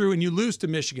you go through and you lose to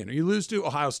Michigan or you lose to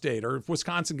Ohio State or if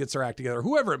Wisconsin gets their act together,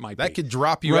 whoever it might be. That could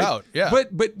drop you out. Yeah.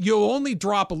 But you'll only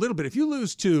drop a little bit. If you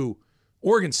lose to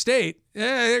Oregon State,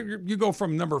 you go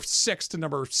from number 6 to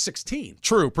number 16.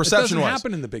 True, perception-wise. It doesn't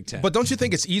happen in the Big Ten. But don't you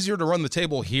think it's easier to run the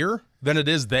table here than it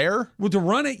is there? Well, to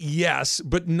run it, yes,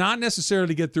 but not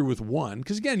necessarily get through with one.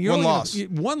 Because, again,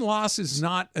 one loss is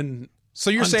not an So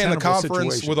you're saying the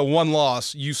conference situation. with a one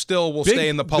loss, you still will stay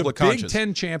in the public conscious. The Big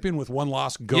Ten champion with one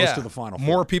loss goes to the Final Four.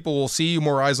 More people will see you,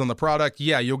 more eyes on the product.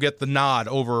 Yeah, you'll get the nod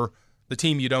over the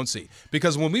team you don't see.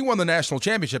 Because when we won the national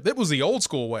championship, it was the old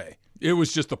school way. It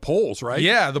was just the polls, right?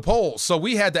 Yeah, the polls. So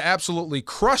we had to absolutely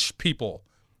crush people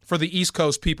for the East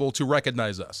Coast people to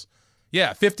recognize us.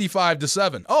 Yeah,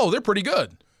 55-7. Oh, they're pretty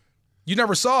good. You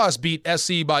never saw us beat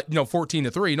SC by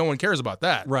 14-3. No one cares about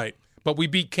that. Right. But we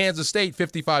beat Kansas State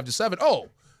 55-7. Oh,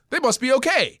 they must be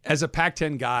okay. As a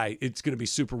Pac-10 guy, it's going to be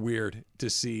super weird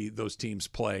to see those teams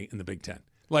play in the Big Ten.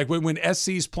 Like when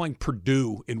SC's playing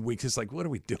Purdue in weeks, it's like, what are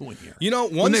we doing here?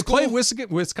 When they play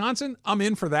Wisconsin, I'm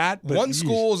in for that. But one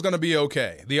school is going to be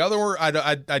okay. The other, I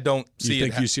don't see. You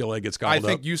think UCLA gets gobbled up?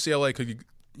 I think UCLA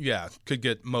could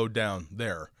get mowed down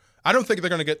there. I don't think they're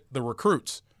going to get the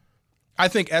recruits. I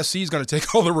think SC is going to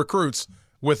take all the recruits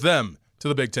with them to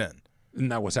the Big Ten. Isn't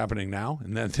that what's happening now?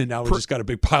 And then now we just got a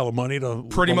big pile of money to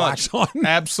pretty relax much on.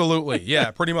 Absolutely.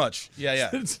 Yeah, pretty much. Yeah.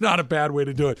 It's not a bad way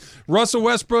to do it. Russell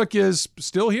Westbrook is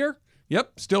still here?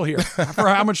 Yep, still here. For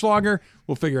how much longer?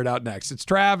 We'll figure it out next. It's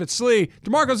Trav, it's Slee.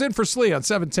 DeMarco's in for Slee on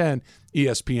 710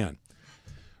 ESPN.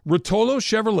 Rotolo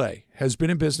Chevrolet has been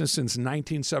in business since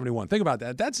 1971. Think about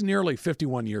that. That's nearly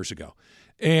 51 years ago.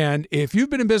 And if you've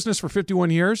been in business for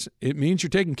 51 years, it means you're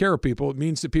taking care of people. It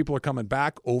means that people are coming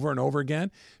back over and over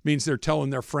again. It means they're telling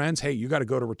their friends, hey, you got to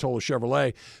go to Rotolo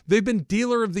Chevrolet. They've been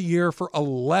Dealer of the Year for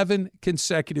 11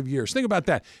 consecutive years. Think about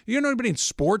that. You know anybody in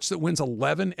sports that wins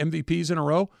 11 MVPs in a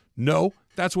row? No.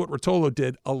 That's what Rotolo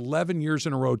did. 11 years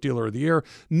in a row, Dealer of the Year.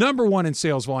 Number 1 in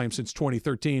sales volume since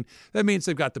 2013. That means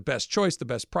they've got the best choice, the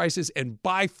best prices, and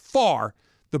by far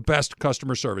the best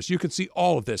customer service. You can see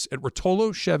all of this at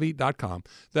RotoloChevy.com.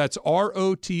 That's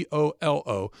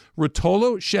ROTOLO,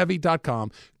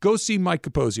 RotoloChevy.com. Go see Mike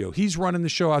Capozio. He's running the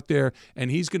show out there,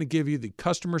 and he's going to give you the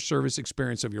customer service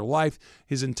experience of your life.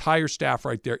 His entire staff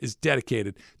right there is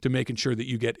dedicated to making sure that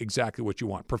you get exactly what you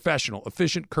want. Professional,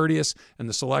 efficient, courteous, and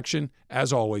the selection,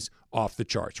 as always, off the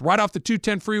charts. Right off the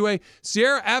 210 freeway,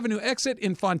 Sierra Avenue exit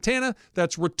in Fontana.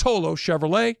 That's Rotolo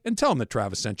Chevrolet, and tell them that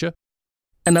Travis sent you.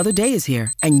 Another day is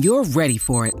here, and you're ready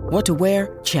for it. What to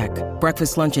wear? Check.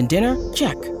 Breakfast, lunch, and dinner?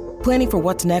 Check. Planning for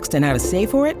what's next and how to save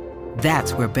for it?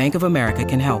 That's where Bank of America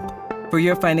can help. For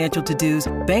your financial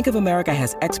to-dos, Bank of America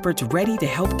has experts ready to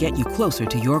help get you closer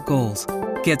to your goals.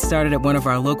 Get started at one of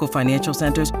our local financial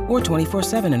centers or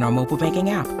 24/7 in our mobile banking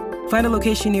app. Find a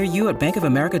location near you at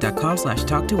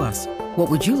bankofamerica.com/talktous. What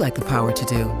would you like the power to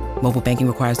do? Mobile banking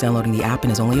requires downloading the app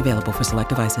and is only available for select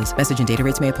devices. Message and data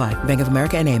rates may apply. Bank of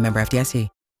America N.A., member FDIC.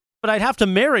 But I'd have to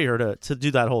marry her to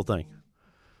do that whole thing.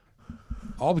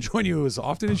 I'll join you as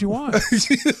often as you want.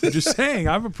 I'm just saying,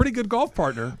 I have a pretty good golf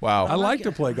partner. Wow. I like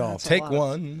to play golf. Take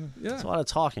one. Yeah. That's a lot of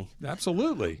talking.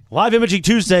 Absolutely. Live Imaging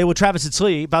Tuesday with Travis and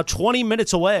Slee, about 20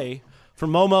 minutes away from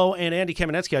Momo and Andy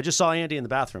Kamenetsky. I just saw Andy in the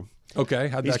bathroom. Okay,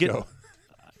 how'd He's that getting- go?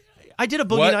 I did a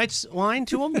Boogie What? Nights line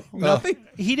to him. Nothing.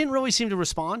 He didn't really seem to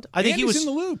respond. I think Andy's he was in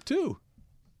the loop too.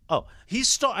 Oh,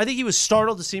 I think he was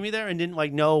startled to see me there and didn't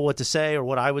know what to say or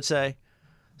what I would say.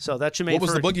 So that should make.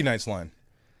 What was the Boogie Nights line?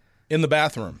 In the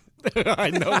bathroom.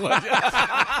 I know what.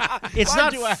 It's Why'd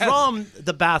not you ask? from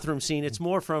the bathroom scene. It's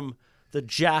more from the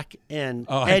Jack and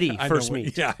Oh, Eddie I know first what-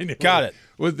 meet. Yeah, I know. Got it.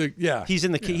 With the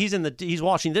He's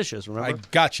washing dishes. Remember? I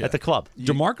gotcha. At the club.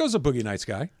 DeMarco's a Boogie Nights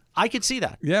guy. I could see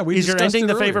that. Yeah, we Is your discussed ending it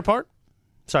the earlier. favorite part?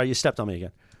 Sorry, you stepped on me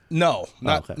again. No,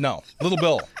 not okay. no. Little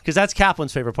Bill. Because that's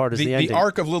Kaplan's favorite part is the ending. The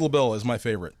arc of Little Bill is my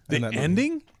favorite. The in that movie.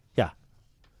 ending? Yeah.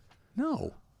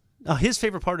 No, His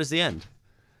favorite part is the end.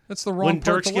 that's the wrong. When part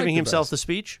Dirk's to like giving the himself best. the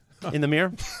speech in the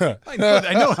mirror. I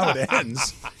know how it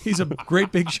ends. He's a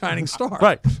great big shining star.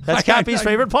 Right. That's Cappy's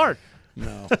favorite part.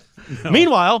 No.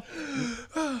 Meanwhile,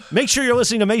 make sure you're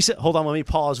listening to Mason. Hold on, let me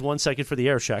pause 1 second for the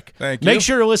air check. Thank you. Make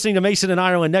sure you're listening to Mason and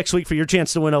Ireland next week for your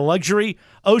chance to win a luxury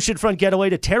oceanfront getaway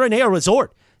to Terranea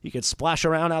Resort. You can splash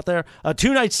around out there. A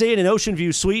 2-night stay in an Ocean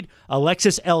View suite, a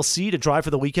Lexus LC to drive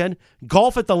for the weekend,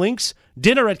 golf at the links,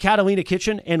 dinner at Catalina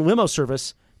Kitchen, and limo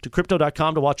service to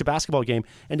Crypto.com to watch a basketball game.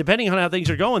 And depending on how things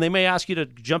are going, they may ask you to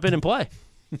jump in and play.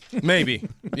 Maybe.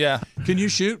 Yeah. Can you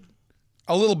shoot?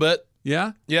 A little bit.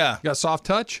 Yeah. Yeah. Got soft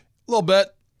touch? A little bit.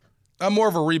 I'm more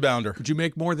of a rebounder. Could you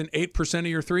make more than 8% of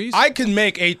your threes? I can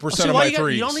make 8% So of why my you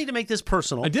threes. don't need to make this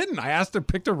personal. I didn't. I asked her,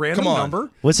 picked a random Come on. number.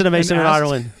 Listen to Mason and asked-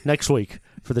 Ireland next week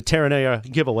for the Terranea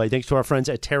giveaway. Thanks to our friends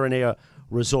at Terranea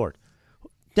Resort.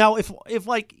 Now, if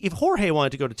Jorge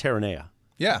wanted to go to Terranea,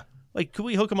 Yeah, could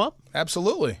we hook him up?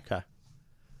 absolutely. Okay.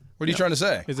 What are you trying to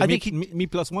say? Is I it think me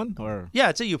plus one or Yeah,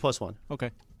 it's a U plus one,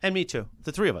 okay? and me too.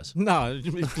 The three of us. No,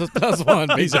 me plus one.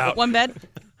 He's out. One bed.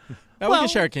 We Well, can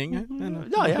share a king.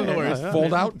 No, yeah, No worries. yeah.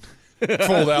 Fold out?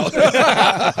 Fold out.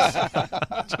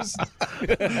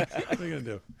 What are you going to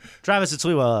do? Travis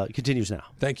Atsliwa continues now.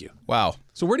 Thank you. Wow.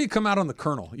 So where do you come out on the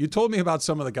Colonel? You told me about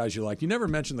some of the guys you like. You never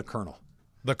mentioned the Colonel.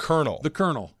 The Colonel. The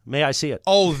Colonel. May I see it?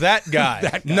 Oh, that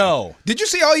guy. No. Did you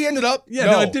see how he ended up? Yeah,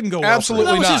 no, it didn't go well for him. Absolutely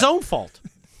Well, that was not. his own fault.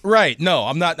 Right. No,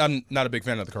 I'm not a big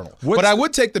fan of the Colonel. What's But I the-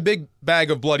 would take the big bag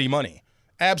of bloody money.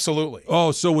 Absolutely.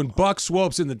 Oh, so when Buck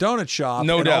swopes in the donut shop,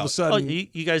 No and all of a doubt. Oh, sudden,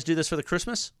 you guys do this for the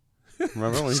Christmas?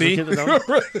 Remember when he's See? looking at the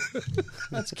donut?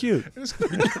 That's cute.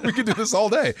 We could do this all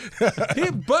day.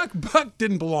 Buck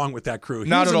didn't belong with that crew. He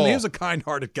Not was at all. He was a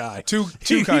kind-hearted guy. Too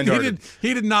kind-hearted.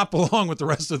 He did not belong with the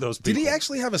rest of those people. Did he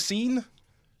actually have a scene?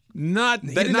 Not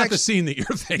didn't the act- scene that you're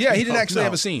thinking. Yeah, he didn't of, actually no.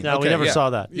 have a scene. No, we Okay, never yeah. saw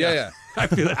that. Yeah. I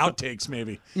feel outtakes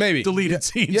maybe. Maybe. Deleted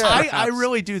scenes. Yeah. I perhaps.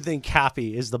 really do think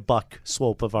Cappy is the Buck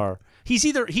Swope of our.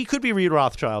 He could be Reed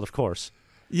Rothschild, of course.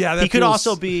 Yeah, that He could feels-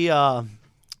 also be.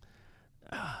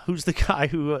 Who's the guy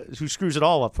who screws it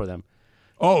all up for them?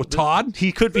 Oh, Todd?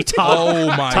 He could be Todd. Oh,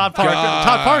 my Todd Parker. God.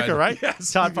 Todd Parker, right?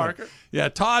 Yes. Todd Parker. Yeah,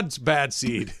 Todd's bad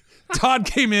seed. Todd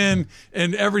came in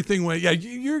and everything went. Yeah,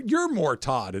 you're more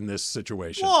Todd in this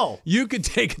situation. Whoa. You could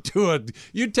take it to a.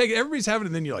 You'd take everybody's having it,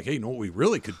 and then you're like, hey, you know what we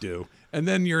really could do? And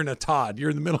then you're in a Todd. You're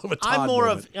in the middle of a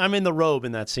Todd. I'm in the robe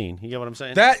in that scene. You get what I'm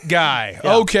saying? That guy.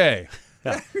 Yeah. Okay.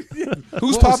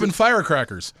 Who's popping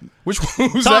firecrackers? Who's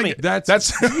Tommy. That guy?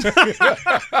 That's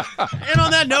And on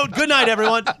that note, good night,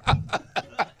 everyone.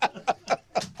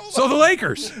 So the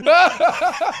Lakers.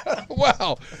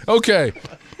 wow. Okay.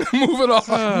 Moving on.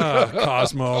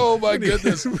 Cosmo. Oh, my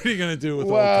goodness. What are you going to do with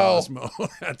Wow. old Cosmo?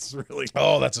 That's really.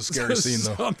 Oh, that's a scary There's scene,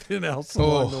 though. Something else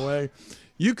along the way.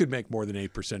 You could make more than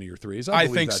 8% of your threes. I I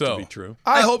believe think that so. to be true.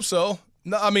 I hope so.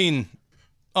 No, I mean,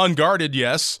 unguarded,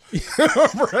 yes.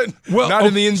 Well, not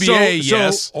in the NBA,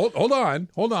 yes. Hold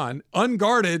on.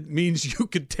 Unguarded means you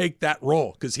could take that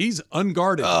role because he's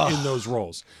unguarded in those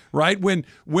roles, right? When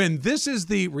this is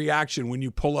the reaction when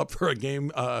you pull up for a game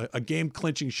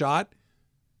clinching shot.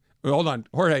 Hold on,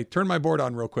 Jorge, turn my board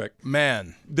on real quick.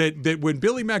 Man. That when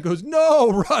Billy Mack goes, no,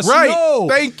 Russ, Right. no.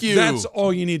 Thank you. That's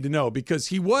all you need to know because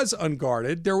he was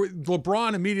unguarded.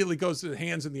 LeBron immediately goes to the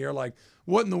hands in the air like,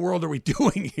 what in the world are we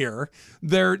doing here?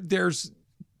 There's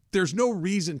no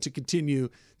reason to continue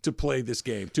to play this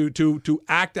game, to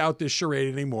act out this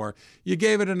charade anymore. You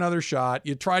gave it another shot.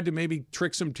 You tried to maybe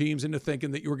trick some teams into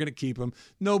thinking that you were going to keep them.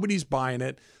 Nobody's buying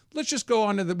it. Let's just go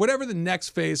on to whatever the next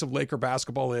phase of Laker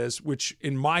basketball is, which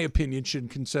in my opinion should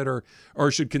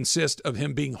consist of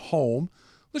him being home.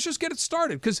 Let's just get it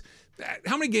started. Because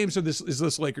how many games is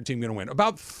this Laker team going to win?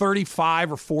 About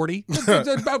 35 or 40? That's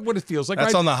about what it feels like.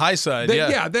 That's right? on the high side,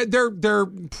 yeah. They're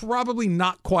probably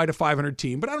not quite a 500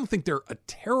 team, but I don't think they're a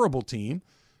terrible team.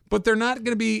 But they're not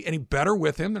going to be any better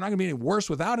with him. They're not going to be any worse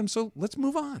without him. So let's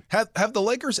move on. Have the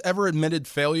Lakers ever admitted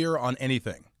failure on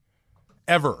anything?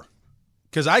 Ever?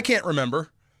 Because I can't remember.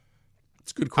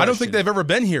 It's a good question. I don't think they've ever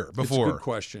been here before. It's a good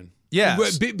question. Yeah.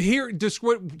 Here,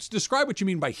 describe what you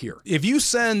mean by here. If you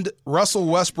send Russell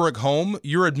Westbrook home,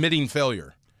 you're admitting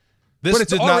failure. This But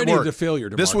it's did already not work. a failure,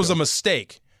 This was DeMarco. a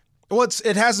mistake. Well,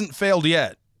 it hasn't failed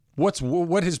yet.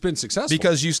 What has been successful?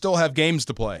 Because you still have games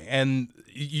to play, and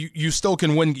you still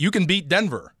can win. You can beat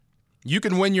Denver. You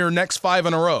can win your next 5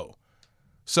 in a row.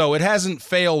 So it hasn't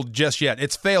failed just yet.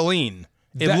 It's failing.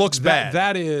 It looks bad.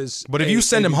 That is. But if you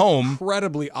send him home,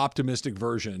 incredibly optimistic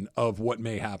version of what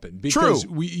may happen. Because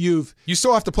true. You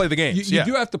still have to play the games. You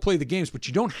do have to play the games, but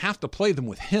you don't have to play them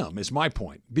with him. Is my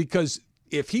point. Because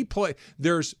if he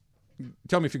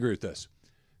tell me if you agree with this.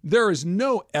 There is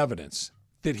no evidence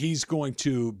that he's going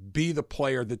to be the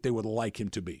player that they would like him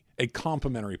to be, a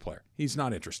complimentary player. He's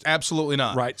not interested. Absolutely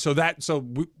not. Right. So that's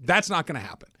not going to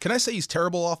happen. Can I say he's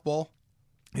terrible off ball?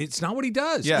 It's not what he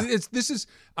does. Yeah.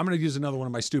 I'm going to use another one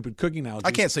of my stupid cooking analogies.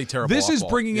 I can't say terrible. This off is ball.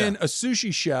 bringing in a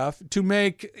sushi chef to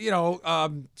make,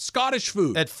 Scottish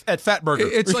food at Fat Burger.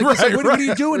 It's like, what are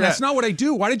you doing? That's not what I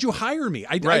do. Why did you hire me?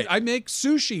 I make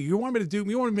sushi. You want me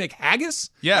to make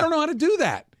haggis? Yeah. I don't know how to do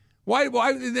that. Why?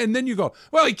 And then you go,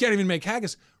 well, he can't even make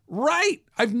haggis. Right.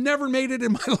 I've never made it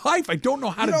in my life. I don't know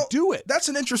how to do it. That's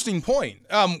an interesting point.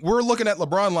 We're looking at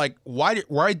LeBron like,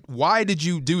 why did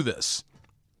you do this?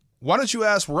 Why don't you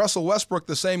ask Russell Westbrook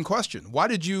the same question? Why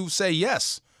did you say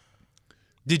yes?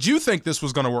 Did you think this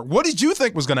was going to work? What did you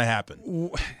think was going to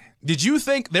happen? Did you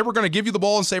think they were going to give you the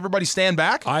ball and say, everybody stand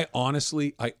back? I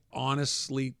honestly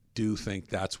do think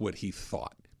that's what he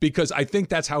thought, because I think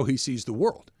that's how he sees the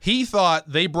world. He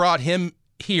thought they brought him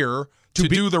here to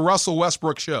do the Russell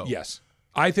Westbrook show. Yes.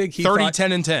 I think he 30, thought,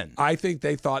 10, and 10. I think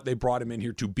they thought they brought him in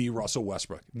here to be Russell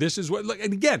Westbrook. This is what,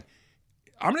 and again,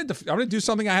 I'm going to do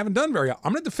something I haven't done very often.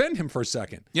 I'm going to defend him for a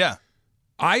second. Yeah.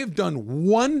 I have done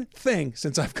one thing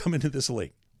since I've come into this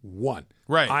league. One.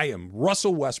 Right. I am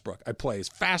Russell Westbrook. I play as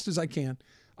fast as I can.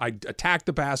 I attack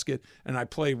the basket, and I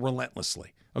play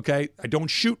relentlessly. Okay? I don't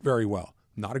shoot very well.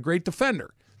 Not a great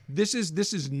defender. This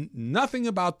is nothing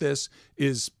about this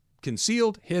is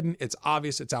concealed, hidden. It's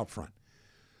obvious. It's out front.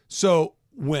 So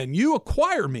when you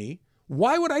acquire me,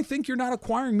 why would I think you're not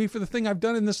acquiring me for the thing I've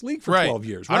done in this league for 12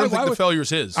 years? I don't think the failure's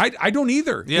his. I don't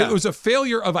either. Yeah. It was a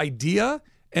failure of idea,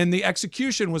 and the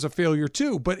execution was a failure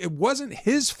too, but it wasn't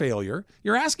his failure.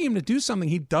 You're asking him to do something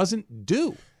he doesn't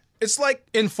do. It's like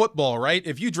in football, right?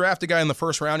 If you draft a guy in the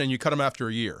first round and you cut him after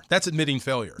a year, that's admitting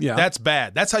failure. Yeah. That's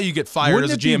bad. That's how you get fired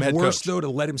as a GM head coach. Wouldn't it be worse, though, to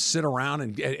let him sit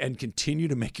around and continue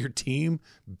to make your team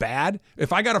bad?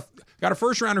 If I got a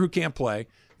first rounder who can't play,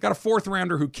 got a fourth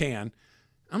rounder who can,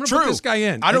 I'm going to put this guy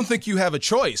in. I don't think you have a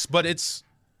choice, but it's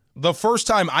the first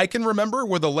time I can remember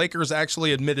where the Lakers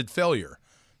actually admitted failure,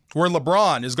 where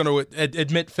LeBron is going to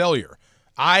admit failure.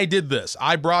 I did this.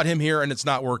 I brought him here, and it's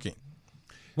not working.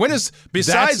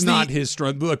 That's not his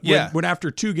strength. Look, when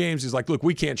after 2 games he's like, look,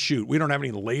 we can't shoot. We don't have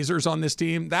any lasers on this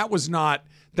team. That was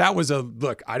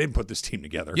look, I didn't put this team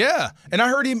together. Yeah, and I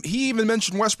heard he even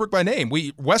mentioned Westbrook by name.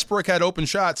 Westbrook had open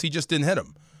shots. He just didn't hit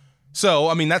them. So,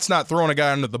 I mean, that's not throwing a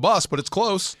guy under the bus, but it's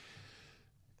close.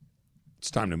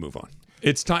 It's time to move on.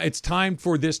 It's time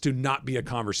for this to not be a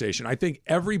conversation. I think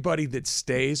everybody that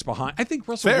stays behind, I think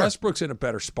Russell Westbrook's in a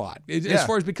better spot as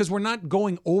far as, because we're not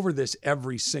going over this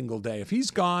every single day. If he's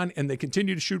gone and they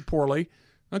continue to shoot poorly,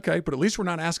 okay, but at least we're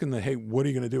not asking hey, what are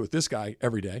you going to do with this guy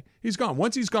every day? He's gone.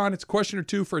 Once he's gone, it's a question or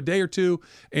two for a day or two,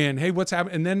 and hey, what's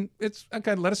happening? And then it's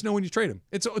okay. Let us know when you trade him.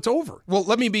 It's over. Well,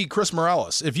 let me be Chris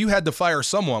Morales. If you had to fire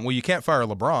someone, well, you can't fire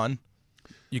LeBron.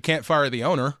 You can't fire the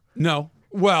owner. No.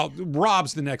 Well,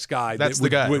 Rob's the next guy. That's the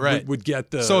guy, right? Would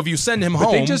get the. So if you send him home,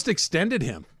 but they just extended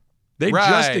him. They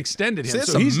just extended him,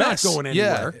 so he's not going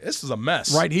anywhere. Yeah, this is a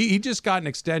mess. Right, he just got an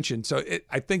extension. So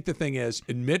I think the thing is,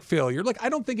 admit failure. Look, I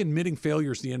don't think admitting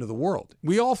failure is the end of the world.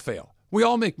 We all fail. We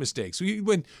all make mistakes.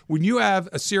 When you have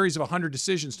a series of 100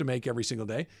 decisions to make every single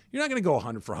day, you're not going to go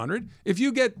 100 for 100. If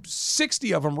you get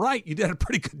 60 of them right, you did a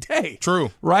pretty good day. True.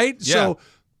 Right? Yeah. So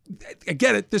I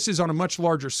get it. This is on a much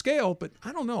larger scale, but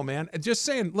I don't know, man. Just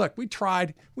saying, look, we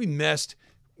tried, we missed.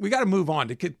 We got to move on.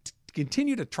 To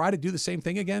continue to try to do the same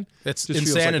thing again, it's just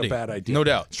insanity. feels like a bad idea. No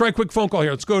doubt. Let's try a quick phone call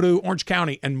here. Let's go to Orange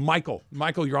County and Michael.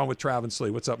 Michael, you're on with Trav and Slee.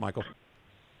 What's up, Michael?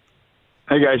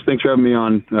 Hey, guys. Thanks for having me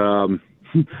on.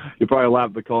 You probably laugh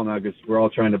at the call now because we're all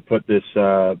trying to put this,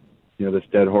 this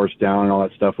dead horse down and all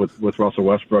that stuff with Russell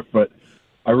Westbrook. But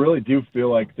I really do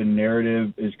feel like the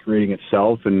narrative is creating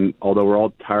itself, and although we're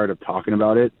all tired of talking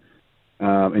about it,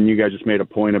 and you guys just made a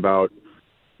point about,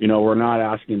 we're not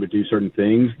asking him to do certain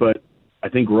things, but I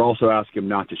think we're also asking him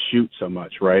not to shoot so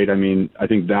much, right? I mean, I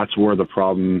think that's where the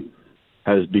problem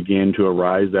has begun to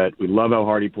arise, that we love how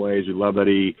hard he plays. We love that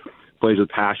he plays with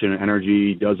passion and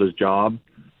energy, does his job.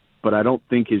 But I don't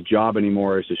think his job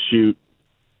anymore is to shoot,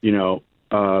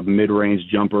 a mid-range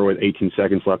jumper with 18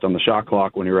 seconds left on the shot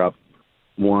clock when you're up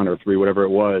 1 or 3, whatever it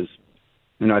was.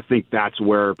 And I think that's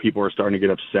where people are starting to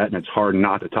get upset, and it's hard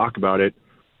not to talk about it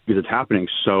because it's happening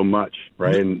so much,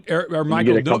 right? And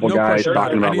Michael, you get a couple no guys question about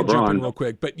talking it. I about need to jump in LeBron. real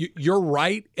quick, but you're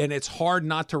right, and it's hard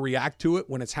not to react to it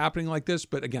when it's happening like this.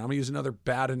 But again, I'm going to use another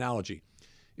bad analogy.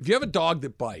 If you have a dog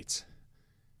that bites,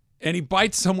 and he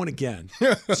bites someone again,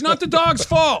 it's not the dog's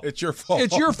fault. It's your fault.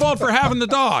 It's your fault for having the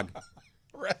dog.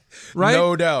 Right?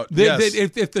 No doubt. Yes.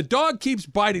 If the dog keeps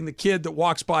biting the kid that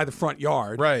walks by the front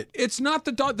yard, right, it's not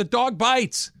the dog. The dog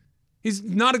bites. He's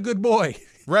not a good boy.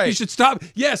 Right. He should stop.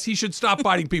 Yes, he should stop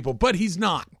biting people, but he's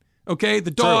not. Okay? The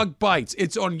dog bites.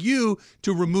 It's on you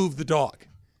to remove the dog.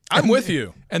 I'm with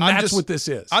you. And that's what this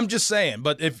is. I'm just saying,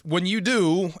 but when you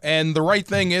do, and the right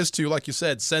thing is to, like you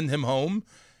said, send him home,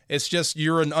 it's just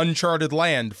you're in uncharted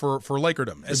land for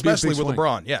Lakerdom, especially with swing.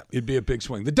 LeBron. Yeah. It'd be a big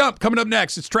swing. The Dump coming up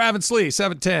next. It's Travis Lee,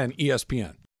 710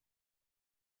 ESPN.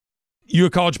 You a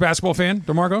college basketball fan,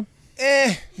 DeMarco?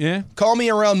 Yeah. Call me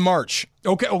around March.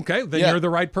 Okay. Then you're the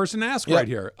right person to ask right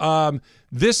here.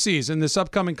 This season, this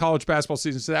upcoming college basketball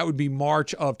season, so that would be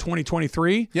March of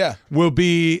 2023. Yeah. Will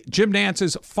be Jim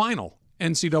Nance's final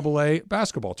NCAA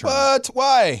basketball tournament. But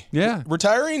why? Yeah.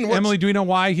 Retiring? Emily, do we know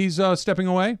why he's stepping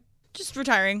away? Just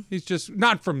retiring. He's just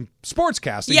not from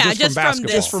sportscasting, Yeah, just from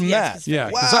basketball. Just from that. Yeah,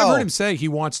 because I've heard him say he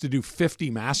wants to do 50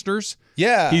 Masters.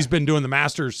 Yeah. He's been doing the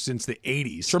Masters since the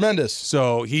 80s. Tremendous.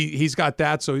 So he's got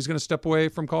that, so he's going to step away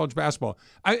from college basketball.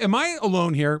 Am I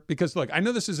alone here? Because, look, I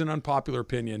know this is an unpopular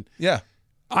opinion. Yeah.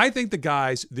 I think the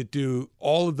guys that do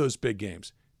all of those big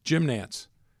games, Jim Nance,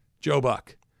 Joe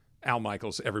Buck, Al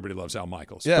Michaels, everybody loves Al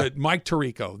Michaels, but Mike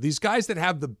Tirico, these guys that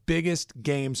have the biggest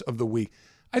games of the week,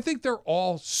 I think they're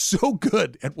all so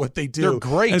good at what they do. They're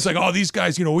great. And it's like, oh, these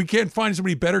guys, we can't find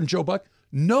somebody better than Joe Buck.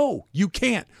 No, you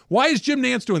can't. Why is Jim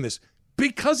Nance doing this?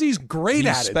 Because he's great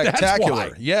at it. Spectacular.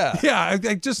 That's why. Yeah. Yeah.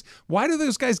 I just, why do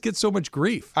those guys get so much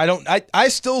grief? I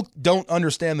still don't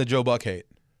understand the Joe Buck hate.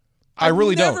 I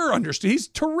really don't. Never understood. He's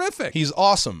terrific. He's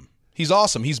awesome. He's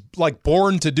awesome. He's like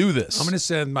born to do this. I'm going to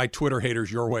send my Twitter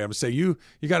haters your way. I'm going to say, you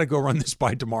got to go run this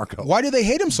by DeMarco. Why do they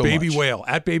hate him so Baby much? Whale.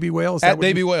 At Baby Whale? Is at that what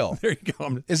Baby Whale. There you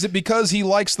go. Is it because he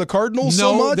likes the Cardinals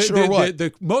so much or what?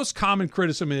 The most common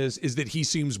criticism is that he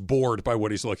seems bored by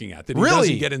what he's looking at, that he Really?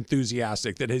 doesn't get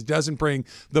enthusiastic, that he doesn't bring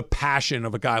the passion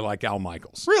of a guy like Al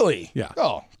Michaels. Really? Yeah.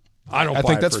 Oh. I don't I buy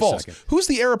think it that's for a false. second. Who's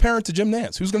the heir apparent to Jim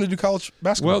Nance? Who's going to do college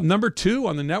basketball? Well, number 2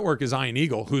 on the network is Ian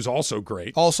Eagle, who's also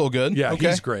great. Also good. Yeah, okay.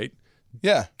 he's great.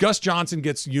 Yeah. Gus Johnson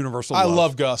gets universal I love.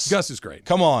 love Gus. Gus is great.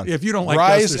 Come on. If you don't like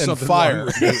Rise Gus, there's and something fire. wrong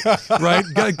with you,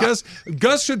 right?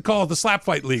 Gus should call the slap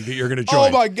fight league that you're going to join.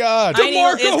 Oh, my God. Ian Eagle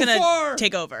is DeMarco going Farr. to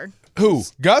take over. Who?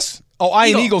 Gus? Oh,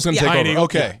 Ian Eagle's going to take Ian over. Eagle,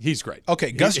 Okay. yeah, he's great.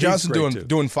 Okay, Gus He's Johnson great, too.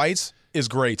 doing fights is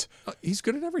great. He's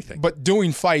good at everything. But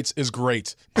doing fights is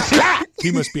great.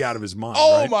 He must be out of his mind.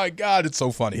 Oh, right? my God. It's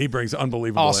so funny. He brings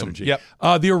unbelievable Awesome. energy. Yep.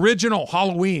 The original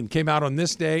Halloween came out on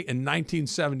this day in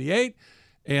 1978.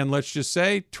 And let's just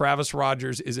say Travis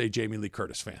Rogers is a Jamie Lee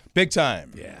Curtis fan. Big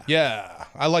time. Yeah. Yeah.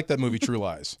 I like that movie, True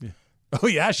Lies. Oh,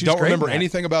 yeah. She's Don't great remember in that.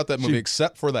 anything about that movie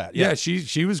except for that. Yeah,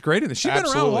 she was great in it. She's been around a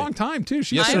Absolutely. long time, too.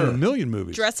 She's Yes, been in sir. a million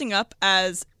movies. Dressing up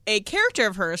as a character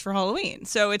of hers for Halloween.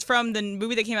 So it's from the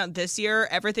movie that came out this year,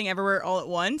 Everything Everywhere All at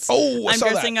Once. Oh, I I'm saw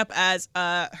that. dressing up as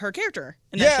her character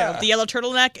in that Yeah. show. The yellow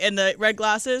turtleneck and the red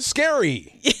glasses.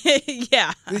 Scary.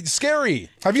 Yeah. It's scary.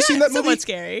 Have you seen that movie? Somewhat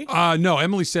scary. No,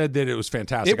 Emily said that it was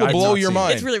fantastic. It will I have blow not your seen it.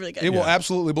 mind. It's really, really good. It will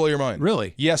absolutely blow your mind.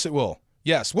 Really? Yes, it will.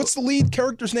 Yes. What's the lead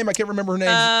character's name? I can't remember her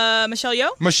name. Michelle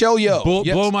Yeoh? Michelle Yeoh.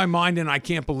 Yes. Blow my mind, and I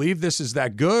can't believe this is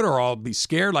that good, or I'll be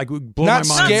scared. Like, blow Not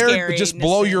my mind. scared, scary, but just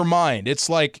blow necessarily. your mind. It's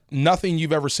like nothing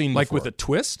you've ever seen Like before. with a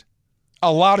twist?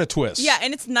 A lot of twists. Yeah,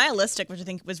 and it's nihilistic, which I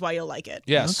think was why you'll like it.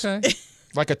 Yes. Okay.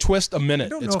 Like a twist a minute. I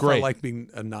don't It's know great. if I like being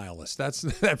a nihilist. That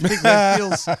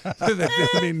feels.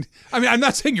 I mean, I'm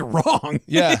not saying you're wrong.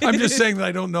 Yeah. I'm just saying that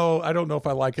I don't know if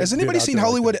I like it. Has anybody being out seen there like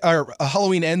Hollywood or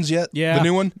Halloween Ends yet? Yeah. The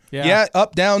new one? Yeah.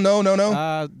 Up, down,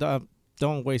 no.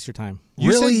 Don't waste your time. You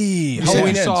Really? You said Halloween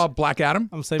you Ends. saw Black Adam,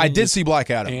 I'm saving I did see Black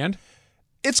Adam. and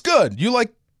It's good. You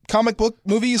like comic book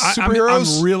movies, I'm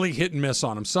superheroes? really hit and miss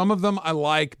on them. Some of them I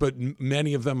like, but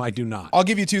many of them I do not. I'll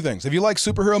give you two things. If you like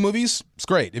superhero movies, it's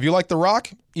great. If you like The Rock,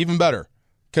 even better,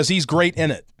 because he's great in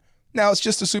it. Now, it's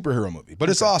just a superhero movie, but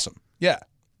it's awesome. Yeah.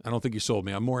 I don't think you sold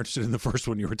me. I'm more interested in the first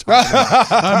one you were talking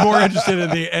about. I'm more interested in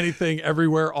the Anything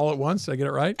Everywhere All at Once. Did I get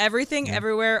it right? Everything,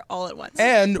 everywhere, all at once.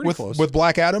 And Pretty close. with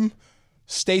Black Adam,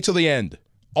 stay till the end,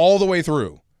 all the way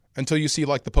through. until you see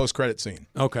like the post-credit scene.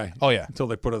 Okay. Oh, yeah. Until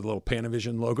they put a little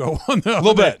Panavision logo on the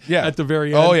little bit, yeah. at the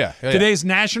very end. Oh, yeah. Today's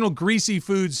National Greasy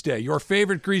Foods Day. Your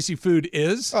favorite greasy food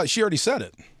is? She already said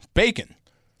it. Bacon.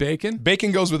 Bacon?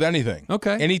 Bacon goes with anything.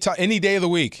 Okay. Any day of the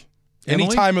week. Emily?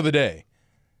 Any time of the day.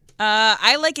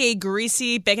 I like a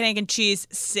greasy bacon, egg, and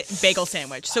cheese bagel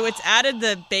sandwich. So it's added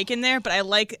the bacon there, but I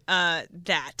like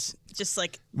that. Just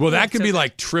like that could be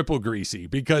like triple greasy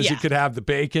because you could have the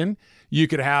bacon. You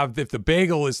could have, if the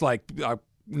bagel is like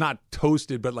not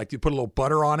toasted, but like you put a little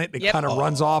butter on it, it kind of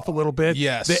runs off a little bit.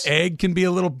 Yes. The egg can be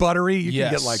a little buttery. You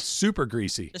can get like super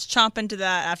greasy. Just chomp into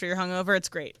that after you're hungover. It's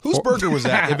great. Whose burger was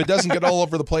that? If it doesn't get all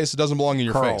over the place, it doesn't belong in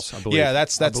your Carl's, face. I believe. Yeah,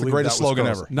 that's the greatest slogan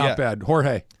ever. Not bad.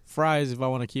 Jorge. Fries, if I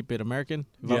want to keep it American.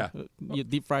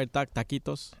 Deep fried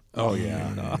taquitos. Oh,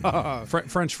 yeah.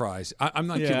 French fries. I'm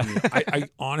not kidding you. I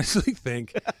honestly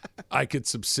think I could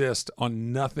subsist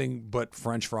on nothing but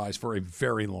French fries for a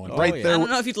very long time. Right there. I don't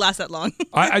know if you'd last that long.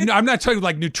 I'm not talking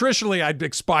like nutritionally, I'd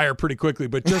expire pretty quickly,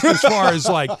 but just as far as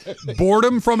like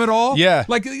boredom from it all. Yeah.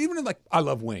 Like even like I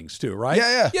love wings too, right?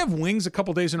 Yeah. You have wings a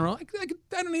couple days in a row.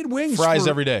 I don't need wings. Fries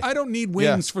every day. I don't need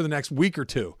wings for the next week or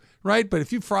two, right? But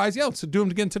if you fries, let's do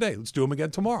them again today. Let's do them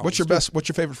again tomorrow. What's your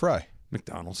favorite fry?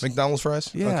 McDonald's. McDonald's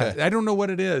fries? Yeah. Okay. I don't know what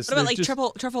it is. What about like just,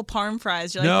 truffle parm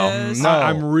fries? Do you no, like those? No.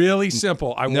 I'm really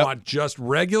simple. I want just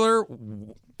regular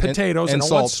potatoes. And I don't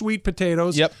salt. want sweet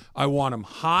potatoes. Yep. I want them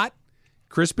hot,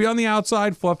 crispy on the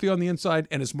outside, fluffy on the inside,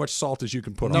 and as much salt as you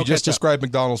can put on. You just described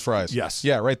McDonald's fries. Yes.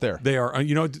 Yeah, right there. They are,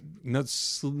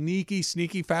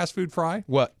 sneaky fast food fry?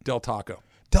 What? Del Taco.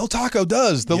 Del Taco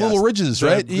does. The little ridges,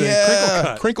 right?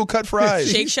 The crinkle cut fries.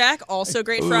 Shake Shack, also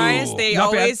great fries. They Not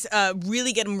always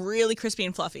really get them really crispy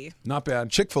and fluffy. Not bad.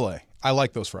 Chick-fil-A. I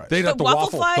like those fries. They got the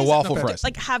waffle fries, The waffle fries.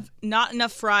 like have not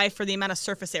enough fry for the amount of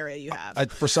surface area you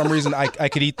have. For some reason, I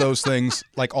could eat those things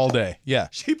like all day. Yeah.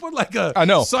 She put like a I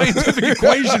know. scientific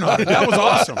equation on it. That was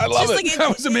awesome. I love it.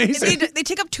 That was amazing. They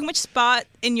take up too much spot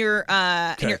in your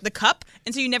the cup,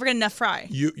 and so you never get enough fry.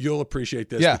 You'll appreciate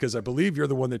this because I believe you're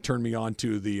the one that turned me on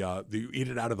to the eat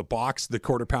it out of the box, the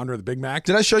quarter pounder of the Big Mac.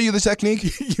 Did I show you the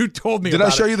technique? You told me Did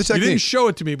about I show you the technique? You didn't show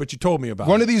it to me, but you told me about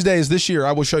One it. of these days this year,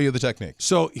 I will show you the technique.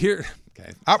 So here...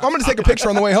 Okay. I'm going to take a picture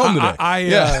on the way home today.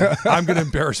 I'm going to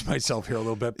embarrass myself here a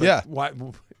little bit. But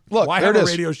why have a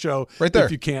radio show right there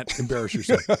if you can't embarrass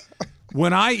yourself?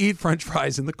 When I eat French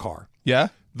fries in the car,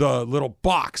 the little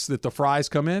box that the fries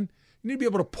come in, you need to be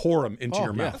able to pour them into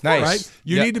your mouth. Nice. Right?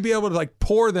 You need to be able to like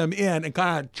pour them in and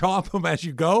kind of chomp them as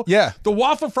you go. Yeah. The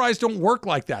waffle fries don't work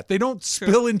like that. They don't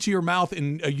spill into your mouth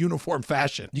in a uniform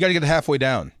fashion. You got to get it halfway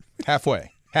down.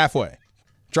 Halfway.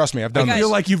 Trust me, I've done I this. feel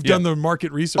like you've done the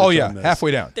market research. Oh yeah, on this.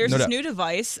 halfway down. There's no this doubt. new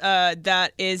device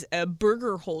that is a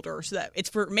burger holder, so that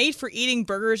it's made for eating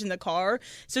burgers in the car.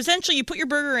 So essentially, you put your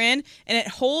burger in, and it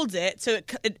holds it, so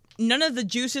none of the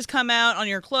juices come out on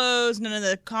your clothes, none of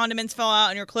the condiments fall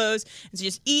out on your clothes, and so you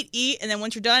just eat, and then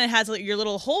once you're done, it has your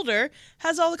little holder,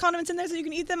 has all the condiments in there, so you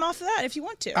can eat them off of that if you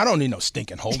want to. I don't need no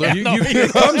stinking holder.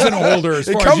 It comes in a holder. As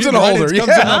It far comes as you in a know, holder. It comes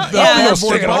Yeah. in a Yeah. no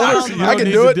Stinking holder. holder. You don't I can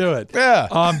need do to it. do it.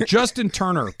 Yeah. Justin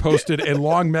Turner posted a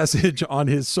long message on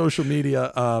his social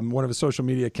media, one of his social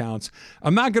media accounts.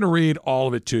 I'm not going to read all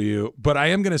of it to you, but I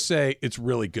am going to say it's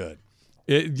really good.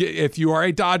 If you are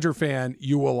a Dodger fan,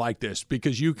 you will like this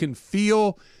because you can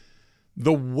feel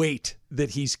the weight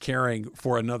that he's carrying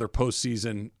for another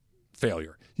postseason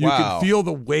failure. You can feel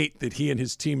the weight that he and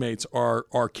his teammates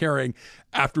are carrying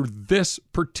after this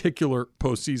particular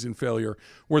postseason failure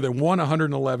where they won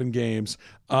 111 games.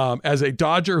 As a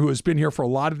Dodger who has been here for a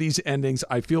lot of these endings,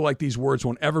 I feel like these words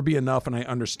won't ever be enough, and I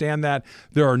understand that.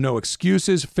 There are no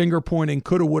excuses, finger-pointing,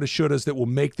 coulda, woulda, shouldas that will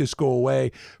make this go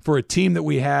away. For a team that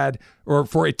we had, or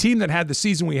for a team that had the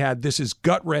season we had, this is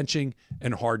gut-wrenching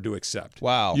and hard to accept.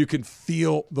 Wow. You can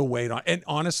feel the weight on. And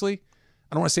honestly,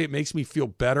 I don't want to say it makes me feel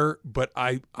better, but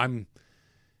I'm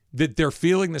that they're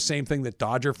feeling the same thing that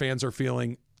Dodger fans are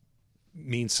feeling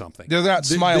means something. They're not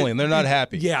smiling. They're not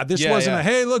happy. Yeah, this wasn't a,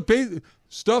 hey, look,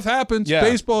 stuff happens. Yeah.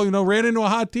 Baseball, ran into a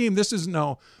hot team. This is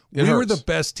no. It We were hurts. the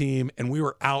best team, and we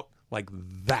were out like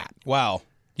that. Wow.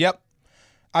 Yep.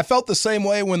 I felt the same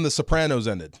way when The Sopranos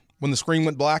ended. When the screen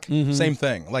went black, same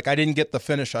thing. Like I didn't get the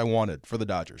finish I wanted for the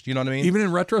Dodgers. You know what I mean? Even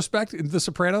in retrospect, The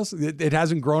Sopranos, it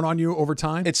hasn't grown on you over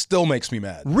time? It still makes me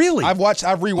mad. Really? I've rewatched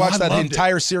I that loved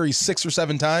entire series 6 or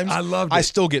 7 times. I loved I it.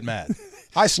 still get mad.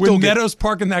 I still when get Meadows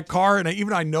parking that car, and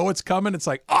I know it's coming, it's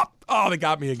like, oh, they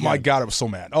got me again. My God, I was so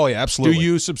mad. Oh yeah, absolutely. Do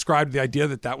you subscribe to the idea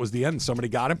that was the end? Somebody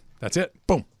got him. That's it.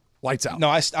 Boom. Lights out.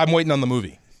 No, I'm waiting on the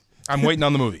movie. I'm waiting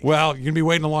on the movie. Well, you're going to be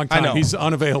waiting a long time. I know. He's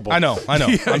unavailable. I know.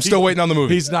 I'm still waiting on the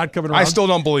movie. He's not coming around. I still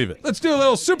don't believe it. Let's do a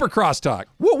little Supercross talk.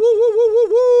 Woo, woo, woo, woo, woo,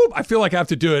 woo. I feel like I have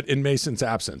to do it in Mason's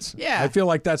absence. Yeah. I feel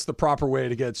like that's the proper way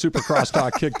to get Supercross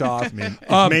talk kicked off. I mean,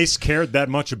 if Mace cared that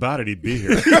much about it, he'd be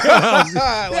here.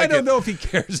 I don't know if he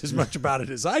cares as much about it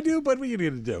as I do, but what are you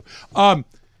going to do?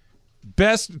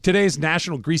 Today's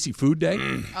National Greasy Food Day.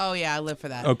 Oh, yeah, I live for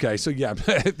that. Okay, so yeah,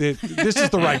 this is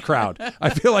the right crowd.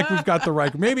 I feel like we've got the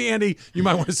right. Maybe Andy, you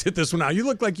might want to sit this one out. You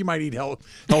look like you might eat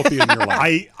healthy in your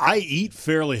life. I eat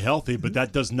fairly healthy, but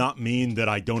that does not mean that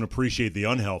I don't appreciate the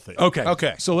unhealthy.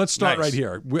 Okay. So let's start right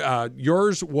here.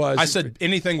 Yours was. I said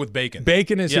anything with bacon.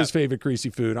 Bacon is his favorite greasy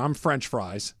food. I'm French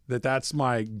fries. That's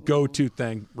my go-to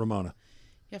thing. Ramona.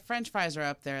 Yeah, French fries are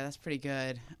up there. That's pretty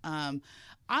good.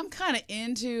 I'm kind of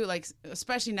into, like,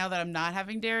 especially now that I'm not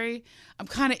having dairy, I'm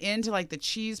kind of into, like, the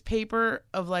cheese paper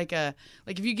of, like,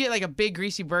 if you get, like, a big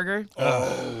greasy burger.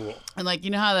 Oh. And, like, you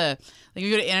know how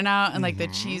you go to In-N-Out and, like, the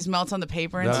cheese melts on the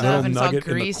paper and stuff, and it's all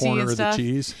greasy and stuff.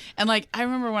 And, like, I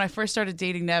remember when I first started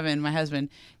dating Nevin, my husband,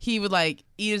 he would, like,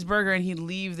 eat his burger and he'd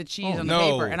leave the cheese on the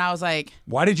paper. And I was like,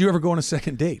 why did you ever go on a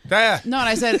second date? No, and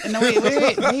I said, no,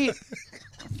 wait.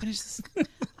 Finish this.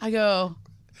 I go,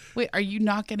 wait, are you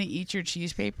not going to eat your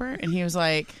cheese paper? And he was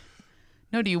like,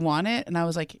 no, do you want it? And I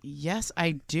was like, yes,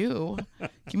 I do.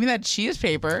 Give me that cheese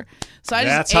paper. So I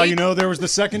That's how you know there was the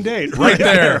second date. Right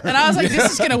there. And I was like,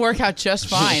 this is going to work out just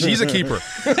fine. She's a keeper.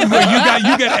 You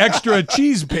get extra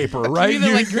cheese paper, right?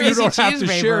 Either, like, you don't have to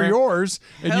share yours,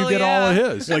 and you get all of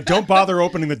his. Like, don't bother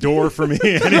opening the door for me,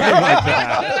 anything like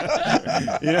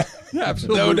that. Yeah,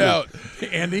 absolutely. No doubt.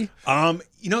 Andy?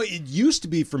 It used to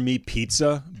be for me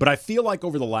pizza, but I feel like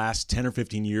over the last 10 or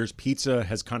 15 years, pizza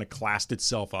has kind of classed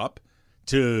itself up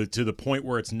to the point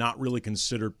where it's not really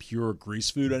considered pure grease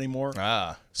food anymore.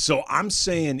 So I'm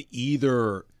saying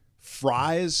either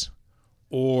fries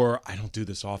or, I don't do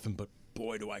this often, but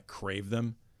boy, do I crave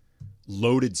them,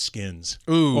 loaded skins.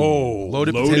 Ooh. Oh,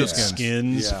 loaded potato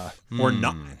skins. Yeah. Or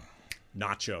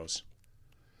nachos.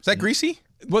 Is that greasy?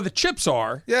 Well, the chips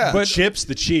are. Yeah. But chips,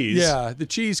 the cheese. Yeah, the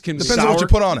cheese can depends on what you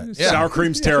put on it. Yeah. Sour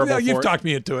cream's terrible. You've talked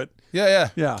me into it. Yeah.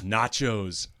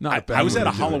 Nachos. Not bad. I was at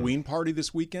a Halloween party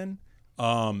this weekend.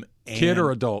 Kid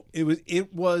or adult?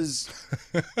 It was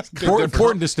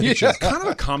important distinction. Yeah. Kind of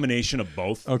a combination of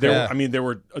both. Okay. There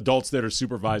were adults that are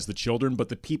supervise the children, but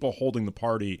the people holding the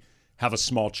party have a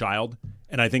small child,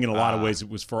 and I think in a lot of ways it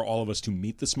was for all of us to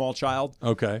meet the small child.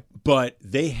 Okay. But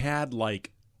they had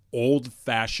like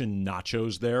old-fashioned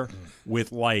nachos there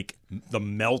with like the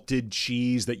melted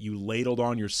cheese that you ladled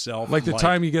on yourself. Like the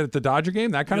time you get at the Dodger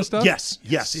game, that kind of stuff?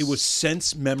 Yes. It was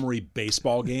sense memory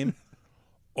baseball game.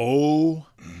 Oh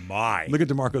my! Look at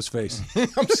DeMarco's face.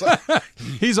 I'm sorry.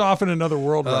 He's off in another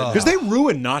world right now. Because they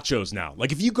ruin nachos now.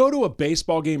 Like if you go to a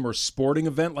baseball game or a sporting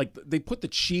event, like they put the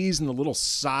cheese in the little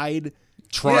side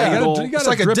triangle. You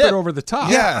got to drip it over the top.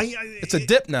 Yeah, it's a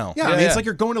dip now. Yeah, I mean it's like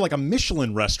you're going to like a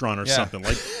Michelin restaurant or something.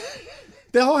 Like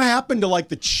the hell happened to like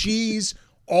the cheese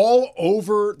all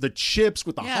over the chips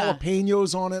with the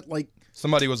jalapenos on it? Like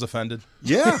somebody was offended.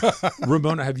 Yeah.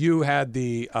 Ramona, have you had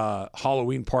the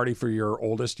Halloween party for your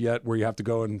oldest yet where you have to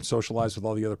go and socialize with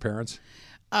all the other parents?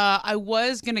 I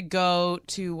was going to go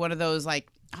to one of those, like,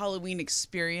 Halloween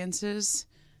experiences.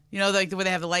 You know, like where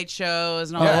they have the light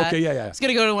shows and all that. Okay, yeah. I was going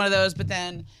to go to one of those, but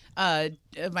then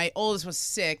my oldest was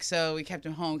sick, so we kept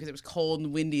him home because it was cold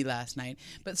and windy last night.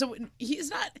 But so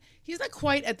he's not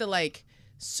quite at the, like,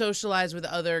 socialize with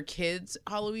other kids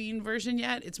Halloween version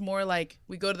yet. It's more like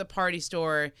we go to the party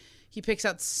store, he picks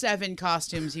out 7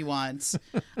 costumes he wants.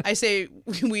 I say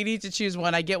we need to choose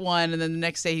one. I get one, and then the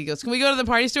next day he goes, "Can we go to the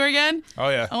party store again?" Oh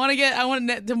yeah.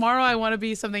 Tomorrow I want to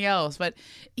be something else. But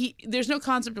there's no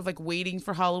concept of like waiting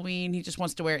for Halloween. He just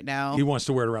wants to wear it now. He wants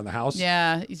to wear it around the house.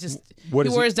 Yeah, he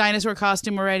wore his dinosaur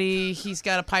costume already. He's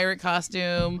got a pirate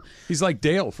costume. He's like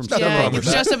Dale from Step Brothers. Brothers.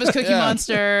 He's dressed up as Cookie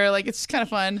Monster. Like it's kind of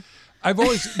fun. I've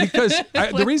always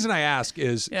the reason I ask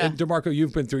is DeMarco, you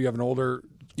have an older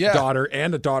daughter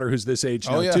and a daughter who's this age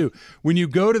now too. When you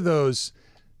go to those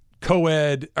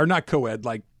co-ed or not co-ed,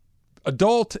 like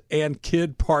adult and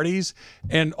kid parties,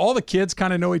 and all the kids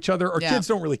kind of know each other, or kids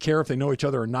don't really care if they know each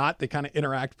other or not. They kind of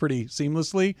interact pretty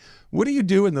seamlessly. What do you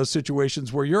do in those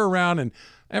situations where you're around and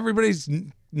everybody's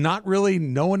not really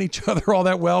knowing each other all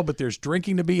that well, but there's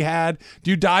drinking to be had?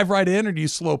 Do you dive right in or do you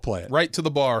slow play it? Right to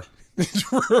the bar.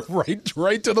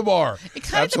 right to the bar. It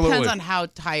kind of depends on how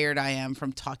tired I am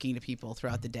from talking to people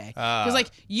throughout the day. Because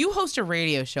like you host a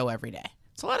radio show every day.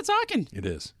 It's a lot of talking. It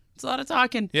is. It's a lot of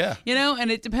talking. Yeah.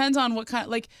 And it depends on what kind.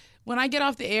 Like when I get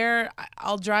off the air,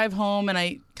 I'll drive home and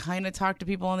I kind of talk to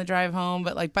people on the drive home.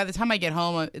 But like by the time I get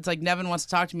home, it's like Nevin wants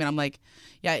to talk to me, and I'm like,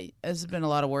 yeah, this has been a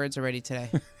lot of words already today.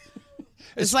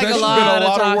 It's like a lot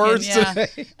of words today.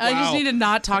 I Wow. just need to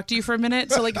not talk to you for a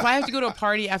minute. So like if I have to go to a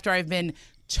party after I've been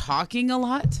talking a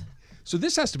lot. So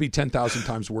this has to be 10,000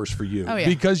 times worse for you Oh, yeah.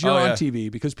 because you're Oh, on yeah.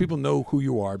 TV, because people know who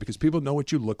you are, because people know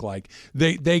what you look like.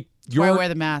 You're Why I wear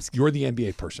the mask. You're the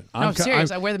NBA person. No, I'm serious.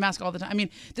 I wear the mask all the time. I mean,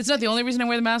 that's not the only reason I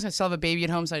wear the mask. I still have a baby at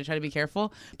home, so I try to be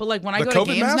careful. But like when I The go to COVID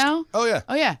games mask? now, Oh,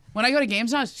 yeah. When I go to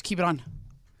games now, I just keep it on.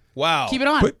 Wow. Keep it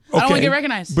on. But, I don't want to get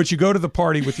recognized. But you go to the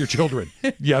party with your children.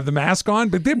 You have the mask on,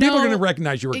 but people are going to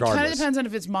recognize you It kind regardless. of depends on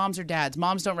if it's moms or dads.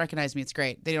 Moms don't recognize me. It's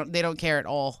great. They don't care at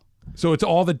all. So it's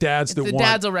all the dads that The want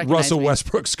dads will recognize Russell me.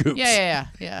 Westbrook scoops. Yeah.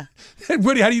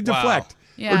 Woody, how do you deflect?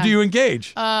 Yeah. Or do you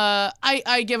engage?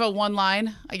 I give a one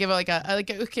line. I give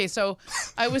it okay. So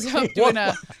I was up doing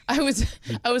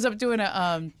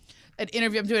an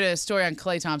interview. I'm doing a story on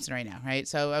Klay Thompson right now, right?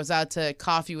 So I was out to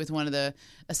coffee with one of the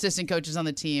assistant coaches on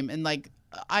the team, and like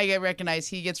I get recognized,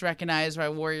 he gets recognized, or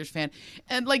a Warriors fan,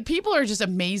 and like people are just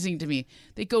amazing to me.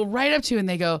 They go right up to you and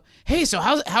they go, "Hey, so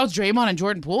how's Draymond and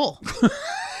Jordan Poole?"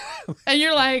 And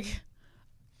you're like,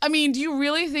 I mean, do you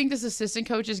really think this assistant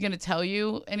coach is going to tell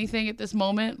you anything at this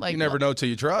moment? Like, You never know till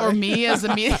you try. or me as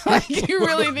the media? Like, you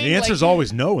really think The answer's like,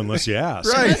 always no unless you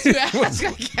ask. Right. unless you ask,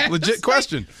 I guess. Legit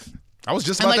question. I was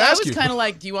just And about like to I ask was you. kind of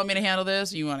like, do you want me to handle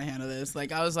this? Or you want to handle this?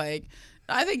 Like I was like,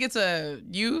 I think it's a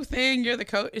you thing. You're the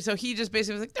coach. So he just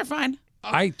basically was like, they're fine.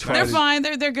 They're fine.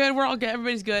 They're good. We're all good.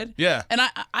 Everybody's good. Yeah. And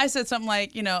I said something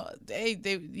like, they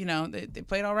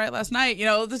played all right last night.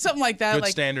 Something like that. Good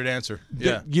like standard answer.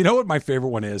 Yeah. You know what my favorite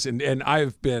one is, and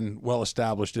I've been well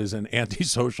established as an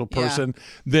antisocial person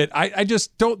that I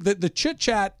just don't. The chit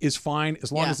chat is fine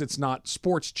as long as it's not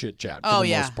sports chit chat for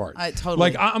the most part. Totally.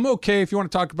 Like I'm okay if you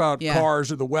want to talk about Yeah.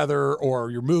 cars or the weather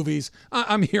or your movies.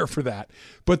 I'm here for that.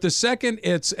 But the second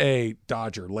it's a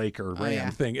Dodger, Laker,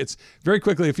 Ram thing, it's very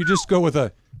quickly if you just go with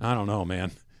I don't know,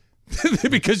 man.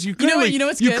 Because you clearly, you know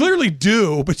what's you good? clearly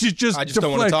do, but you just I just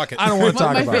don't wanna talk it. I don't want to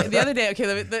talk about it. The other day,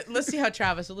 okay, let's see how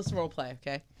Travis. So let's role play,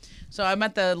 okay? So I'm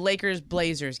at the Lakers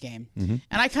Blazers game, and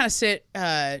I kind of sit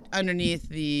underneath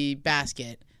the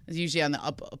basket. It's usually on the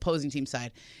opposing team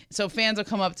side. So fans will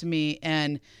come up to me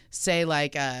and say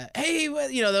like, "Hey, hey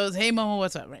Momo,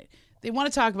 what's up?" Right? They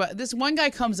want to talk about this. One guy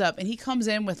comes up and he comes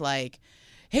in with like,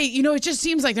 hey, it just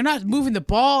seems like they're not moving the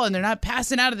ball and they're not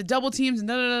passing out of the double teams and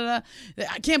I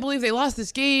can't believe they lost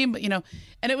this game, and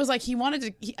it was like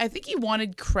I think he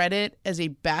wanted credit as a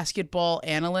basketball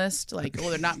analyst, like, oh,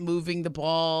 they're not moving the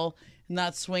ball,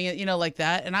 not swinging, like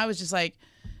that. And I was just like,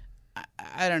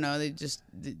 I don't know,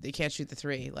 they can't shoot the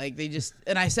three. Like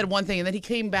and I said one thing and then he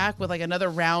came back with like another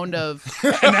round of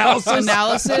analysis, and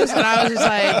I was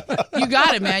just like, you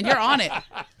got it, man, you're on it.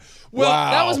 Well,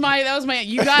 that was my.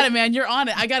 You got it, man. You're on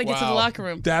it. I got to get to the locker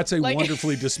room. That's a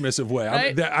wonderfully dismissive way.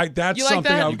 Right? That's You like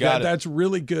something that? You got it. that's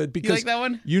really good because You like that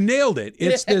one? you nailed it.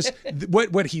 It's this.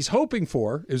 What he's hoping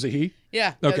for is a he.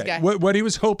 Yeah. That Okay. guy. What he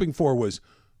was hoping for was,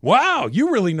 wow, you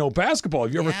really know basketball.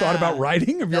 Have you ever thought about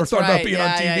writing? Have you ever That's thought about right. being on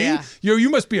Yeah, TV? yeah. You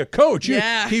must be a coach.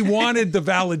 Yeah. He wanted the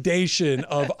validation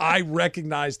of I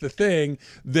recognize the thing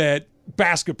that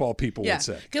basketball people would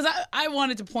say. Because I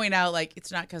wanted to point out, like,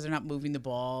 it's not because they're not moving the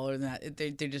ball or that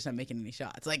they're just not making any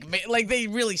shots. Like they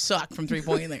really suck from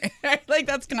 3-point there. Like,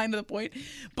 that's kind of the point.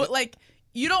 But, like,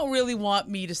 you don't really want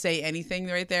me to say anything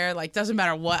right there. Like, doesn't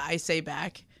matter what I say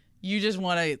back. You just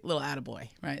want a little attaboy,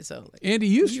 right? So, like, Andy,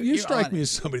 you strike me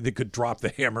as somebody that could drop the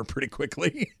hammer pretty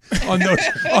quickly on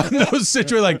those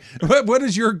situations. Like, what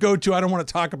is your go-to? I don't want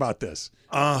to talk about this.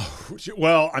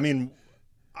 Well, I mean,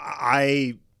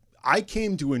 I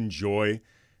came to enjoy,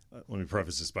 let me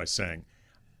preface this by saying,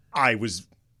 I was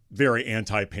very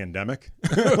anti-pandemic.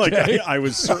 Like I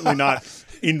was certainly not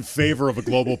in favor of a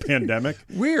global pandemic.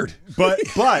 Weird. But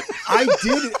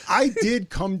I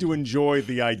did come to enjoy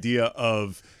the idea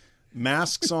of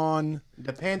masks on,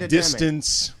 the pandemic,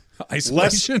 distance,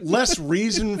 isolation, less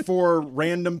reason for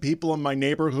random people in my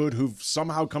neighborhood who've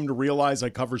somehow come to realize I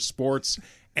cover sports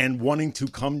and wanting to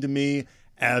come to me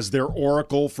as their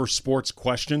oracle for sports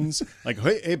questions. Like,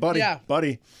 hey,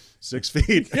 buddy, 6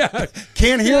 feet. Yeah.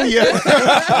 Can't hear you.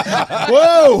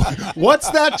 Whoa, what's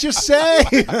that you say?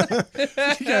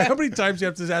 Yeah, how many times do you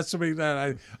have to ask somebody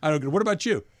that? I don't get. What about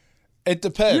you? It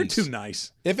depends. You're too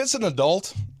nice. If it's an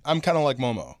adult, I'm kind of like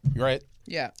Momo, right?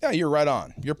 yeah. Yeah, you're right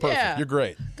on. You're perfect. Yeah. You're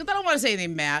great. Because I don't want to say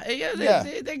anything mad.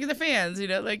 They're the fans,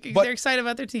 like, But- they're excited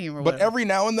about their team or But whatever. every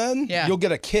now and then, Yeah. you'll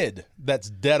get a kid that's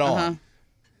dead on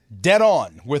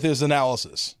with his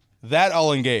analysis. That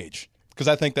I'll engage. because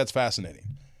I think that's fascinating.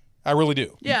 I really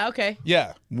do. Yeah, okay.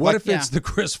 Yeah. What if it's the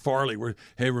Chris Farley where,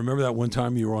 hey, remember that one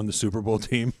time you were on the Super Bowl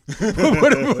team?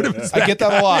 I get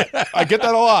that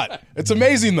a lot. It's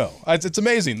amazing, though. It's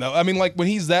amazing, though. I mean, like, when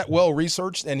he's that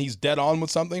well-researched and he's dead on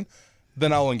with something,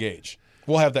 then I'll engage.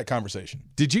 We'll have that conversation.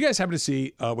 Did you guys happen to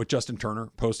see what Justin Turner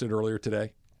posted earlier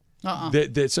today?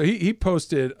 So he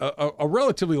posted a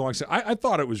relatively long sentence. I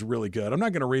thought it was really good. I'm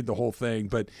not going to read the whole thing,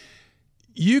 but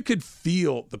you could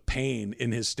feel the pain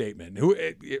in his statement.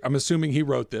 I'm assuming he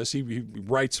wrote this. He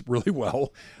writes really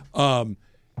well.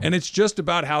 And it's just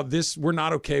about how we're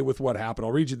not okay with what happened.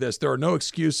 I'll read you this. There are no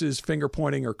excuses, finger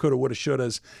pointing, or coulda, woulda,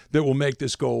 shouldas that will make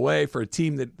this go away. For a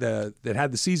team that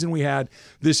had the season we had,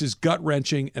 this is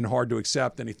gut-wrenching and hard to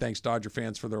accept. And he thanks Dodger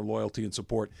fans for their loyalty and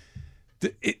support.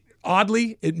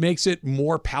 Oddly, it makes it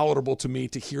more palatable to me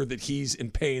to hear that he's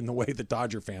in pain the way that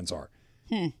Dodger fans are.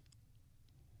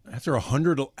 After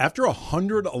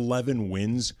 111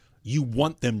 wins, you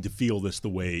want them to feel this the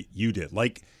way you did.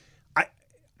 Like,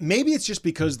 maybe it's just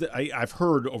because I've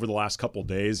heard over the last couple of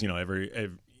days,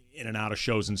 every in and out of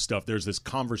shows and stuff, there's this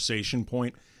conversation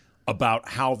point about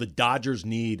how the Dodgers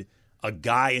need a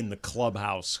guy in the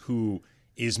clubhouse who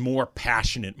is more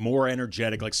passionate, more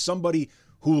energetic, like somebody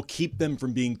who will keep them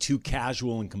from being too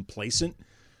casual and complacent.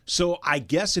 So I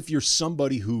guess if you're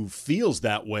somebody who feels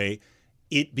that way,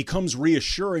 it becomes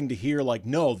reassuring to hear, like,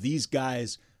 no, these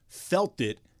guys felt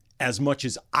it as much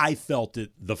as I felt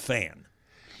it, the fan.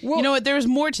 Well, you know what? There's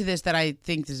more to this that I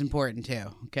think is important too.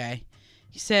 Okay,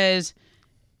 he says,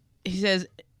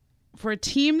 for a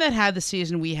team that had the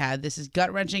season we had, this is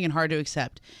gut-wrenching and hard to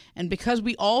accept. And because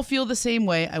we all feel the same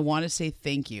way, I want to say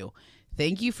thank you.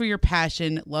 Thank you for your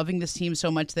passion, loving this team so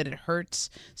much that it hurts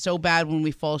so bad when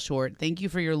we fall short. Thank you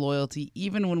for your loyalty,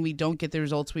 even when we don't get the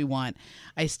results we want.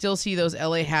 I still see those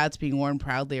LA hats being worn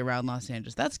proudly around Los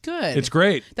Angeles. That's good. It's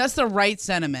great. That's the right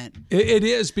sentiment. It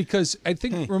is, because I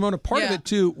think, Ramona, part of it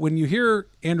too, when you hear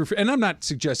Andrew, and I'm not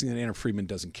suggesting that Andrew Friedman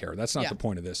doesn't care. That's not the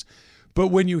point of this. But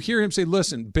when you hear him say,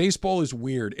 listen, baseball is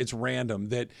weird. It's random.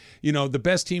 That, the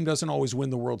best team doesn't always win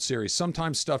the World Series.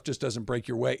 Sometimes stuff just doesn't break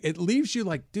your way. It leaves you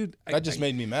like, dude. That just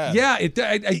made me mad. Yeah,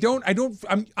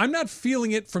 I'm not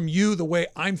feeling it from you the way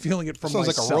I'm feeling it from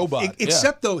myself. Sounds like a robot.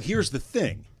 Except, though, here's the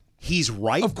thing. He's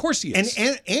right. Of course he is.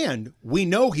 And we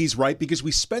know he's right because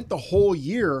we spent the whole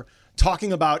year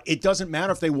talking about it doesn't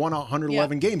matter if they won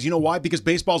 111 games. You know why? Because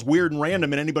baseball's weird and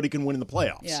random and anybody can win in the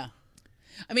playoffs. Yeah.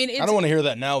 I mean, I don't want to hear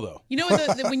that now, though. You know,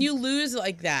 when you lose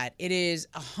like that, it is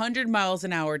 100 miles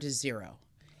an hour to zero.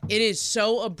 It is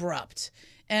so abrupt.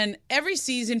 And every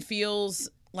season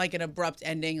feels like an abrupt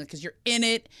ending because you're in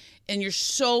it and you're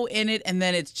so in it, and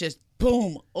then it's just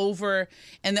boom, over.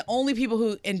 And the only people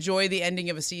who enjoy the ending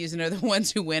of a season are the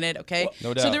ones who win it, okay? Well,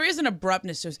 no doubt. So there is an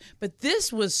abruptness to it. But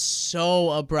this was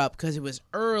so abrupt because it was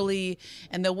early,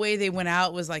 and the way they went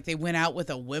out was like they went out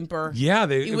with a whimper. Yeah,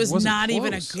 it was not close.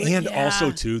 even a good... And also,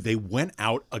 too, they went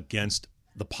out against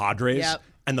the Padres. Yep.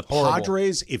 And the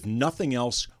Padres, if nothing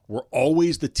else, were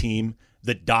always the team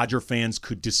that Dodger fans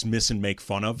could dismiss and make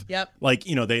fun of. Yep. Like,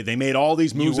 they made all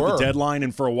these moves at the deadline,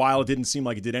 and for a while it didn't seem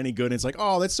like it did any good. And it's like,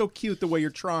 oh, that's so cute the way you're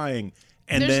trying.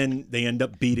 And then they end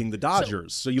up beating the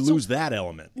Dodgers. So you lose that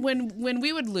element. When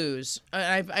we would lose,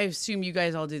 I assume you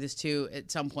guys all do this too at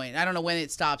some point. I don't know when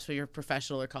it stops, whether you're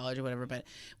professional or college or whatever, but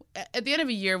at the end of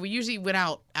a year, we usually went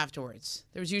out afterwards.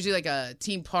 There was usually like a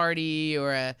team party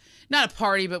or not a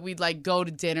party, but we'd like go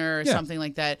to dinner or something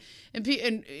like that. And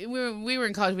we were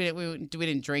in college. We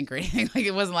didn't drink or anything. Like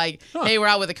it wasn't like, hey, we're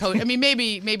out with a coach. I mean,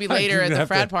 maybe later at the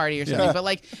frat party or something. But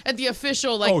like at the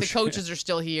official, like the coaches are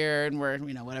still here and we're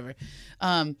whatever.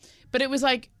 But it was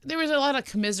like there was a lot of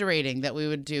commiserating that we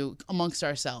would do amongst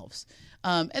ourselves.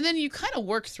 And then you kind of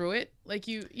work through it. Like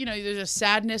there's a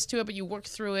sadness to it, but you work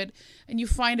through it and you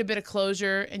find a bit of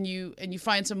closure and you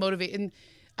find some motivation.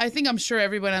 And I'm sure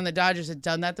everyone on the Dodgers had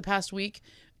done that the past week.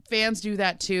 Fans do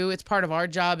that too. It's part of our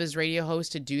job as radio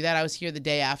hosts to do that. I was here the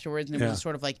day afterwards, and it was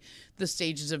sort of like the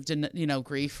stages of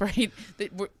grief, right?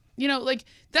 That we're, like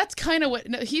that's kind of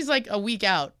what he's like a week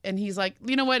out, and he's like,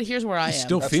 you know what? Here's where I am. He's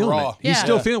still feeling it. He's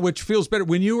still feeling, which feels better.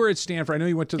 When you were at Stanford, I know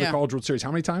you went to the College World Series.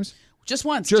 How many times? Just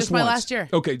once. Just my last year.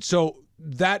 Okay, so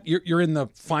that you're in the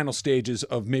final stages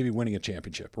of maybe winning a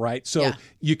championship, right? So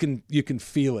you can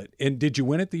feel it. And did you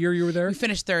win it the year you were there? We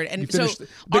finished third, and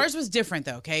ours was different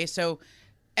though. Okay, so.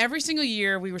 Every single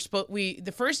year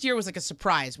the first year was like a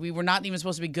surprise. We were not even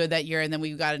supposed to be good that year, and then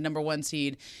we got a number 1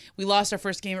 seed. We lost our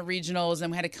first game at regionals, and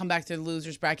we had to come back to the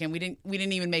losers bracket. And we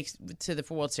didn't even make to the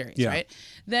World Series, right?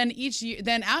 Then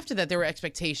then after that there were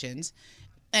expectations,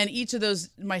 and each of those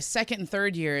my second and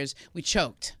third years we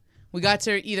choked. We got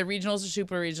to either regionals or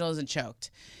super regionals and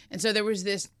choked. And so there was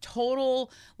this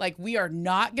total, like, we are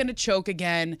not going to choke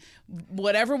again.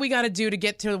 Whatever we got to do to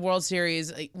get to the World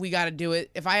Series, we got to do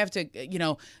it. If I have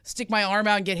to, stick my arm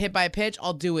out and get hit by a pitch,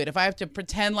 I'll do it. If I have to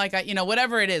pretend like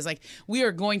whatever it is, like, we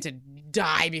are going to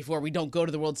die before we don't go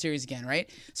to the World Series again, right?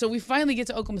 So we finally get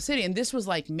to Oklahoma City, and this was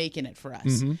like making it for us.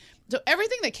 Mm-hmm. So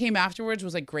everything that came afterwards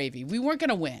was like gravy. We weren't going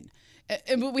to win.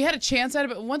 But we had a chance at it,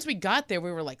 but once we got there,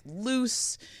 we were like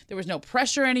loose. There was no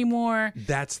pressure anymore.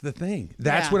 That's the thing.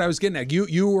 That's what I was getting at.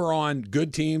 You were on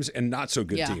good teams and not so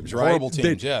good teams, right? Horrible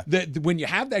teams, when you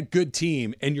have that good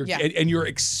team and you're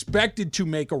expected to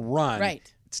make a run,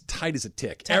 right? It's tight as a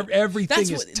tick. Everything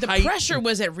is tight. The pressure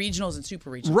was at regionals and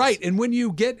super regionals, right? And when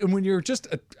you're just,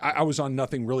 I was on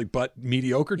nothing really but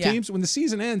mediocre teams. When the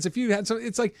season ends, if you had some,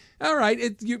 it's like, all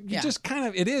right, you just kind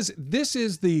of, it is. This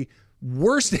is the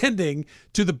worst ending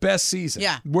to the best season.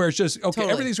 Yeah. Where it's just, okay,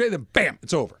 everything's ready, then bam,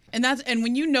 it's over. And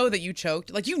when you know that you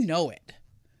choked, like, you know it.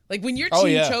 Like, when your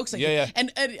team chokes, like,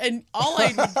 and all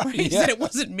I said, it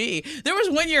wasn't me. There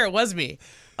was one year it was me.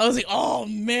 I was like, oh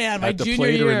man, my junior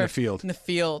year in the field. In the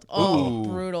field,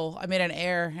 brutal. I made an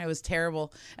error. It was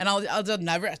terrible, and I'll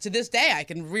never. To this day, I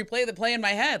can replay the play in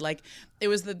my head. Like, it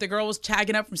was the girl was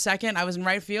tagging up from second. I was in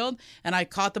right field, and I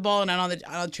caught the ball, and on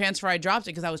the transfer, I dropped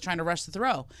it because I was trying to rush the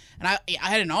throw, and I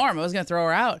had an arm. I was gonna throw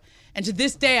her out, and to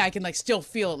this day, I can like still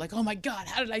feel it. Like, oh my god,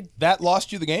 how did I? That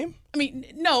lost you the game? I mean,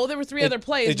 no, there were three other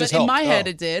plays, but in my head,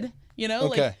 it did.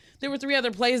 Okay. Like, there were three other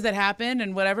plays that happened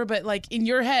and whatever, but like in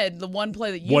your head, the one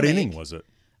play that you What make, inning was it?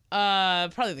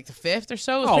 Probably like the fifth or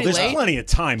so. It was there's late. plenty of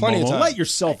time, Momo. Let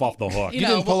yourself off the hook. You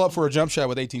didn't pull up for a jump shot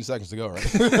with 18 seconds to go,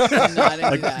 right? No, I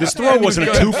didn't do that. This throw wasn't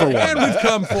a 2-for-1. And we've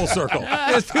come full circle.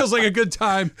 It feels like a good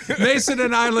time. Mason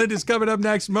and Island is coming up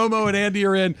next. Momo and Andy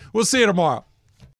are in. We'll see you tomorrow.